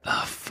night.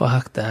 Oh,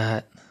 fuck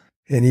that.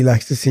 And he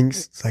likes to sing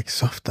like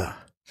softer.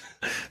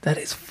 That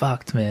is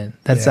fucked, man.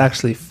 That's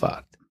actually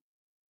fucked.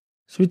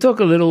 Should we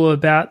talk a little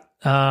about,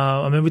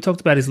 we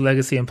talked about his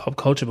legacy in pop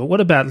culture, but what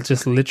about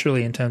just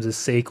literally in terms of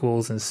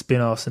sequels and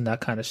spin-offs and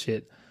that kind of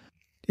shit?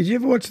 Did you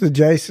ever watch the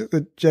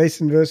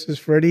Jason versus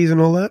Freddy's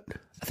and all that?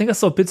 I think I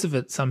saw bits of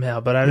it somehow,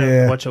 but I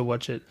didn't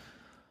watch it.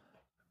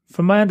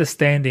 From my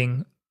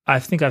understanding, I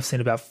think I've seen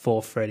about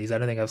 4 Freddys. I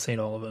don't think I've seen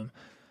all of them.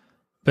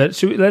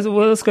 But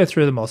let's go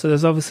through them all. So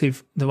there's obviously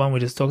the one we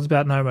just talked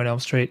about, Nightmare on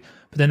Elm Street.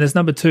 But then there's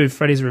number 2,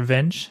 Freddy's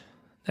Revenge.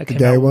 That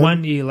came out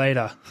 1 year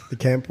later. The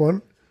camp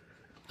one?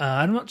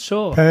 I'm not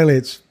sure. Apparently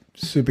it's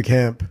super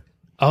camp.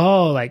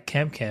 Oh, like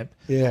camp.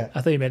 Yeah.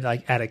 I thought you meant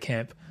like at a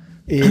camp.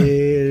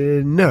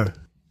 No.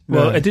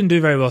 Well, it didn't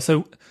do very well.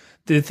 So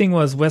the thing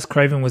was, Wes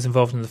Craven was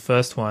involved in the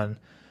first one,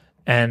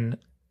 and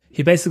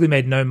he basically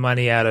made no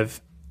money out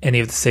of any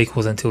of the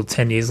sequels until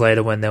 10 years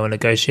later when they were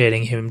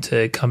negotiating him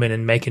to come in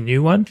and make a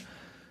new one.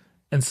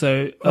 And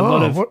so a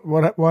lot of...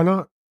 why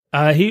not?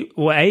 I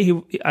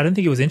don't think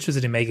he was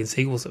interested in making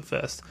sequels at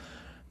first,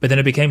 but then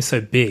it became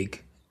so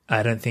big,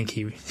 I don't think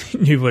he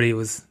knew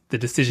the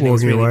decision he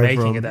was really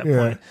making at that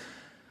point.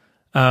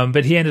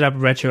 But he ended up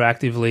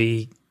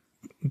retroactively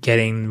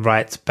getting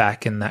rights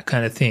back and that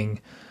kind of thing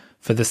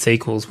for the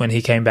sequels when he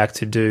came back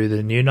to do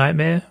the New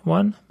Nightmare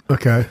one.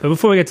 Okay. But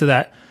before we get to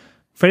that,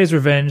 Freddy's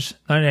Revenge,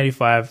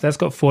 1985, that's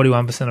got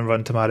 41% on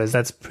Rotten Tomatoes.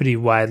 That's pretty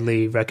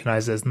widely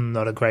recognized as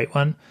not a great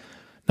one.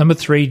 Number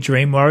 3,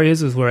 Dream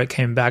Warriors, is where it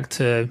came back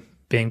to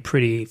being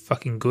pretty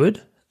fucking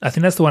good. I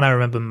think that's the one I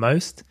remember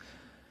most.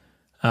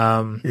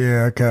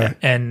 Okay.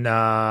 And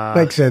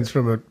makes sense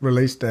from a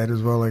release date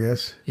as well, I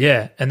guess.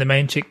 Yeah, and the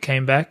main chick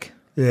came back.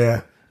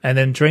 Yeah. And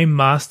then Dream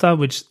Master,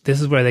 which this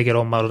is where they get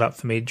all muddled up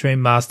for me.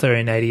 Dream Master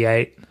in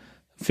 88,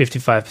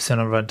 55%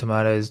 on Rotten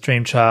Tomatoes.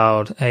 Dream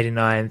Child,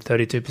 89,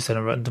 32%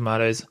 on Rotten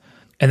Tomatoes.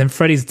 And then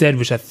Freddy's Dead,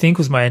 which I think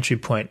was my entry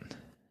point.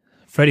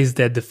 Freddy's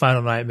Dead, The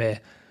Final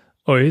Nightmare.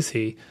 Or is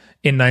he?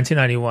 In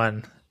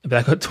 1991. But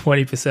I got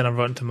 20% on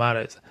Rotten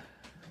Tomatoes.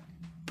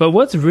 But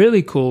what's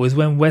really cool is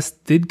when Wes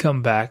did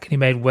come back and he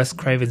made Wes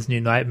Craven's New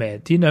Nightmare.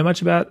 Do you know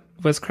much about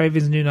Wes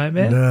Craven's New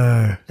Nightmare?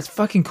 No. It's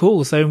fucking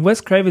cool. So in Wes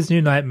Craven's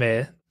New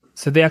Nightmare,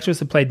 so the actress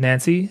who played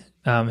Nancy,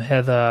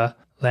 Heather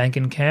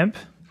Langenkamp,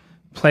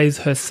 plays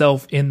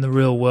herself in the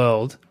real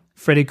world.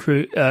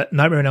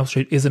 Nightmare on Elm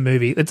Street is a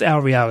movie. It's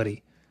our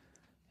reality.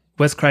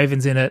 Wes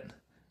Craven's in it.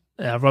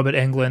 Robert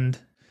Englund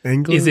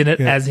is in it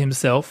as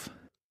himself.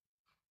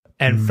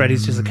 And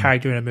Freddy's just a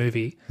character in a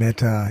movie.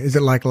 Meta. Is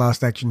it like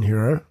Last Action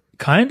Hero?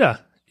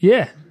 Kinda,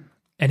 yeah.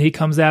 And he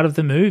comes out of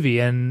the movie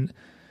and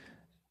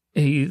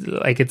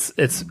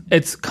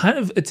It's kind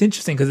of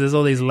interesting because there's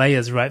all these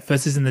layers, right?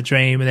 First he's in the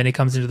dream, and then he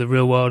comes into the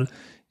real world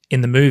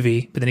in the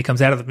movie, but then he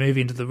comes out of the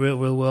movie into the real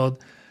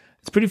world.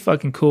 It's pretty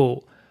fucking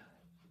cool.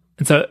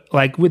 And so,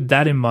 like, with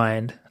that in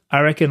mind, I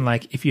reckon,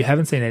 like, if you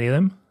haven't seen any of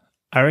them,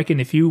 I reckon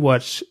if you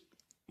watch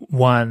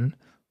 1,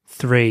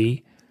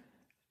 3,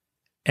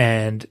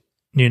 and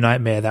New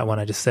Nightmare, that one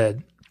I just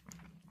said,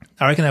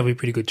 I reckon that would be a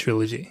pretty good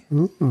trilogy.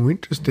 Ooh,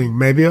 interesting.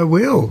 Maybe I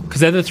will.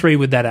 Because they're the 3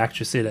 with that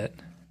actress in it.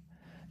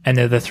 And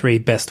they're the 3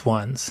 best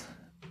ones.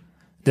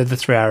 They're the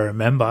 3 I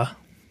remember.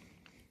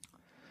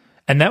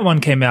 And that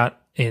one came out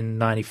in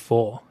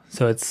 94.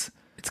 So it's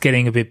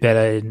getting a bit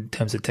better in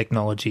terms of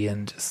technology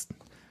and just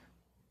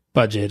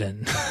budget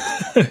and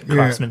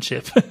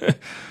craftsmanship.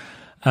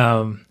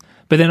 But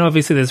then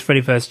obviously there's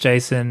Freddy vs.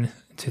 Jason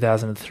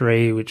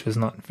 2003, which was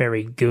not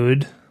very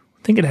good.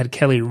 I think it had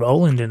Kelly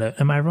Rowland in it.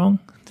 Am I wrong?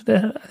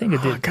 I think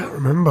it did. I can't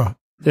remember.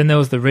 Then there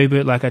was the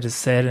reboot, like I just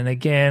said. And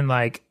again,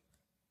 like,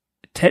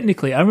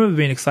 technically, I remember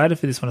being excited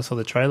for this when I saw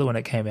the trailer when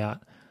it came out.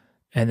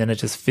 And then it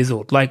just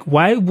fizzled. Like,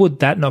 why would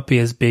that not be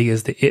as big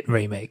as the It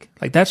remake?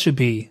 Like, that should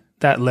be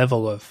that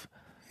level of...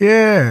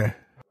 Yeah.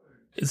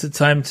 Is it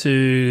time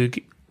to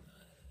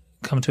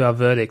come to our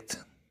verdict?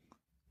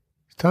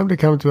 It's time to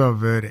come to our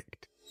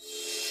verdict.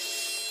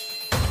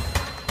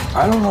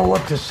 I don't know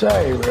what to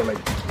say, really.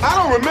 I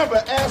don't remember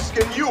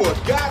asking you a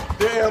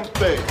goddamn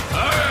thing.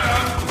 I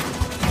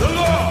am the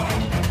law.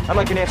 I'd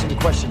like an answer to the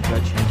question,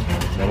 Judge.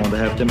 I want to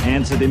have them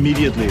answered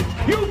immediately.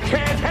 You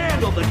can't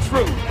handle the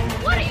truth.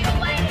 What are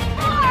you waiting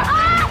for,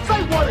 huh?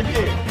 Say what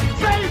again?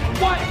 Say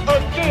what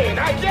again?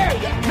 I dare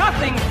you.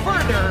 Nothing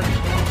further,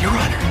 Your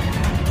Honor.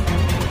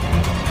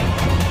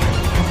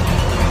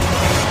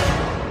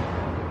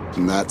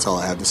 And that's all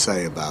I have to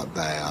say about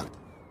that.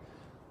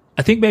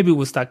 I think maybe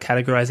we'll start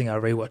categorizing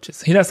our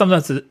rewatches. You know,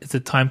 sometimes it's a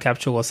time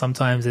capsule or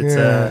sometimes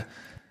it's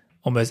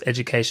almost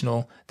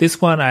educational. This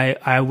one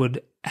I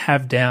would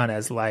have down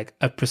as like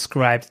a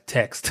prescribed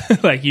text.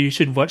 Like, you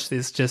should watch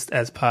this just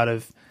as part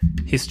of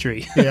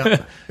history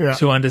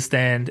to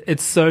understand.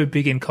 It's so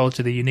big in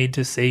culture that you need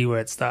to see where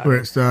it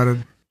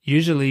started.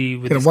 Usually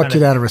with gotta watch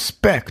it out of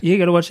respect. You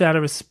gotta watch it out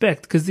of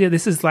respect because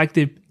this is like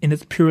in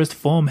its purest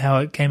form how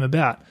it came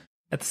about.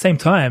 At the same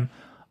time,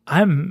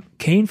 I'm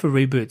keen for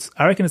reboots.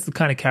 I reckon it's the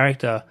kind of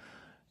character,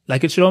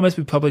 like, it should almost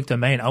be public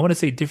domain. I want to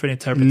see different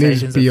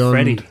interpretations of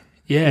Freddy.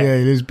 Yeah,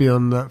 it is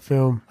beyond that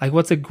film. Like,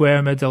 what's a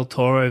Guillermo del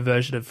Toro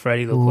version of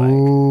Freddy look like?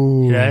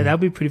 You know,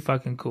 that'd be pretty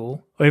fucking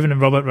cool. Or even a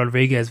Robert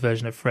Rodriguez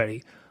version of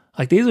Freddy.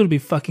 Like, these would be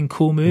fucking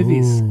cool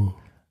movies. Ooh.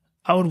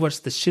 I would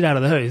watch the shit out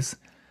of those.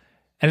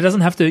 And you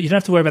don't have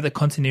to worry about the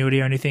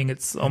continuity or anything.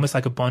 It's almost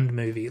like a Bond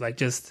movie. Like,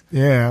 just...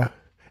 Yeah.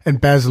 And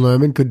Baz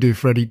Luhrmann could do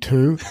Freddy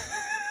 2.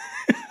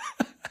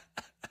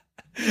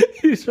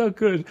 He's so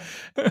good.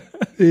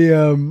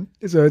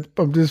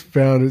 I've just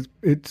found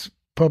it's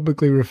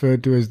publicly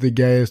referred to as the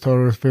gayest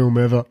horror film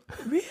ever.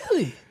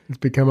 Really? It's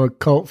become a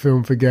cult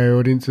film for gay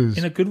audiences.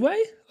 In a good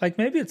way? Like,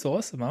 maybe it's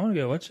awesome. I want to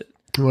go watch it.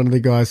 One of the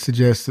guys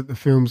suggests that the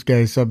film's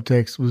gay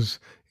subtext was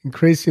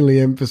increasingly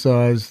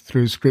emphasized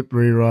through script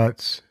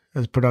rewrites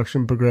as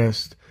production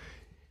progressed.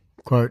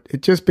 Quote,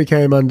 "It just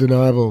became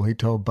undeniable," he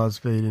told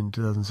BuzzFeed in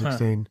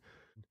 2016.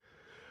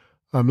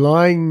 "I'm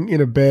lying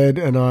in a bed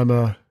and I'm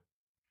a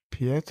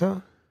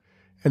Pieta,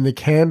 and the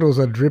candles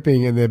are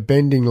dripping and they're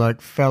bending like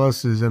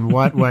phalluses and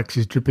white wax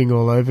is dripping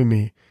all over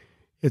me.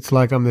 It's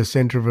like I'm the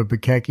center of a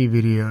Bukkake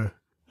video."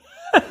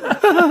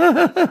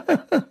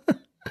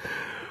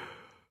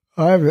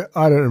 I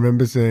don't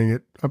remember seeing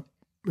it.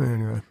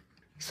 Anyway,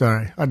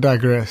 sorry, I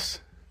digress.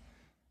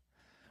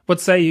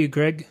 What say you,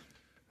 Greg?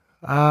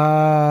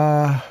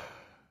 Yeah,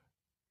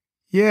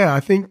 I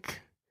think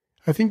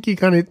you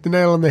kind of hit the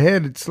nail on the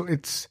head. It's you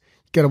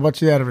got to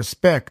watch it out of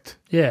respect.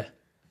 Yeah.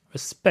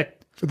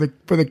 Respect for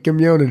the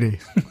community.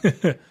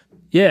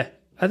 Yeah,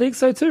 I think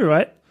so too,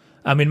 right?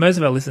 I mean, most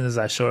of our listeners,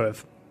 I'm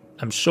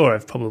sure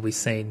have probably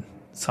seen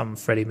some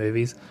Freddy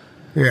movies.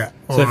 Yeah.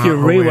 So if you're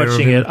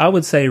rewatching it, I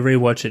would say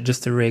rewatch it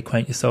just to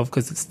reacquaint yourself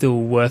because it's still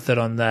worth it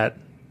on that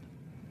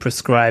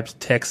prescribed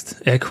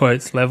text air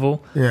quotes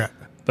level. Yeah.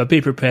 But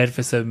be prepared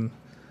for some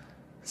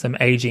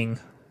aging.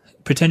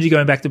 Pretend you're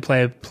going back to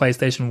play a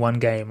PlayStation 1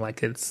 game,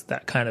 like it's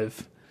that kind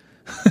of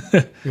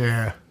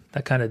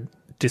that kind of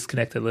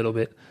disconnect a little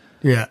bit.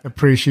 Yeah,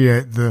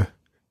 appreciate the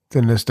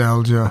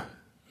nostalgia.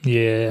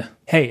 Yeah.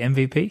 Hey,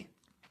 MVP?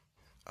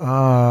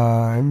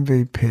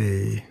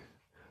 MVP. I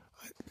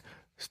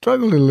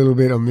struggled a little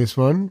bit on this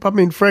one. I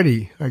mean,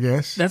 Freddy, I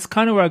guess. That's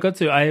kind of where I got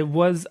to.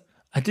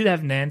 I did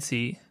have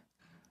Nancy,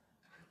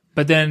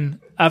 but then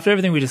after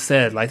everything we just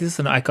said, like, this is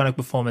an iconic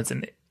performance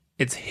and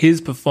it's his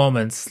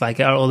performance,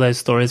 like all those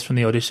stories from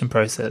the audition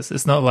process.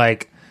 It's not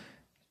like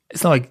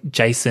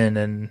Jason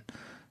and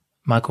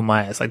Michael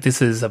Myers. Like,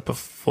 this is a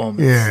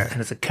performance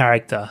and it's a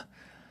character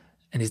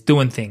and he's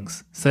doing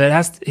things. So it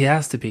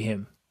has to be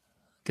him.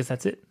 Guess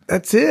that's it.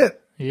 That's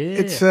it. Yeah.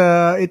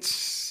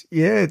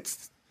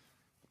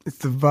 It's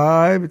the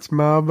vibe. It's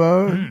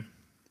Marbo.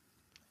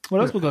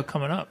 What else we got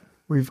coming up?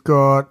 We've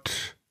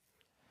got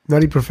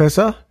Nutty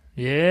Professor.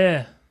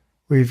 Yeah.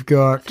 We've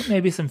got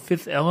maybe some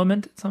Fifth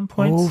Element at some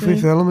point. Oh, soon.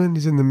 Fifth Element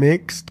is in the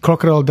mix.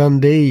 Crocodile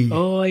Dundee.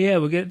 Oh yeah,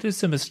 we're going to do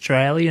some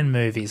Australian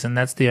movies, and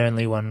that's the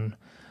only one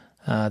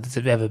that's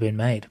ever been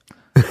made.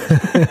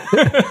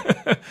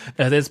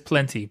 No, there's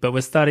plenty, but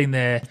we're starting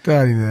there.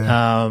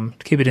 To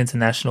keep it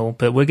international,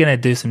 but we're going to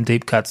do some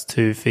deep cuts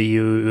too for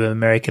you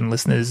American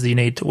listeners. You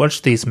need to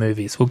watch these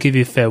movies. We'll give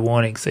you fair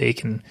warning so you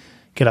can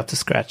get up to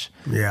scratch.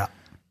 Yeah.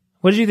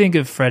 What did you think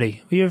of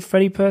Freddy? Were you a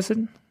Freddy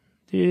person?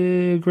 Do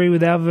you agree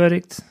with our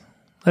verdict?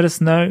 Let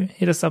us know.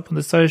 Hit us up on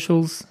the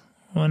socials,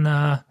 on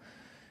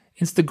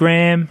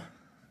Instagram,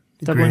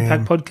 Double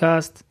Impact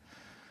Podcast,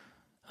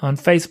 on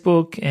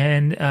Facebook,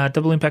 and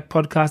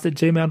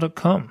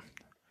doubleimpactpodcast@gmail.com.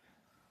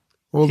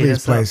 All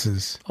these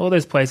places. All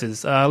those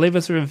places. Leave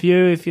us a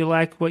review if you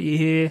like what you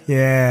hear.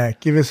 Yeah,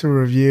 give us a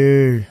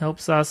review.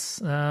 Helps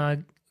us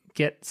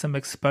get some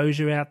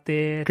exposure out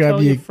there.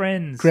 Tell your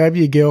friends. Grab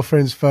your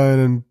girlfriend's phone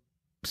and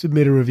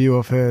submit a review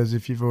of hers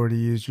if you've already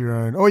used your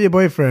own. Or your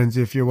boyfriend's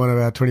if you're one of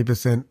our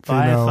 20%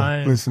 female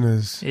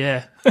listeners.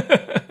 Yeah.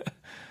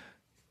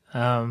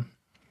 Yeah,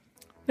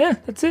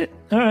 that's it.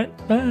 All right.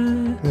 Bye.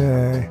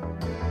 Yeah.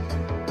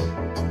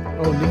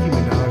 Oh, Nicki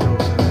Minaj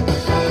also.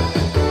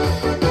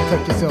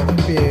 Tuck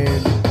yourself in.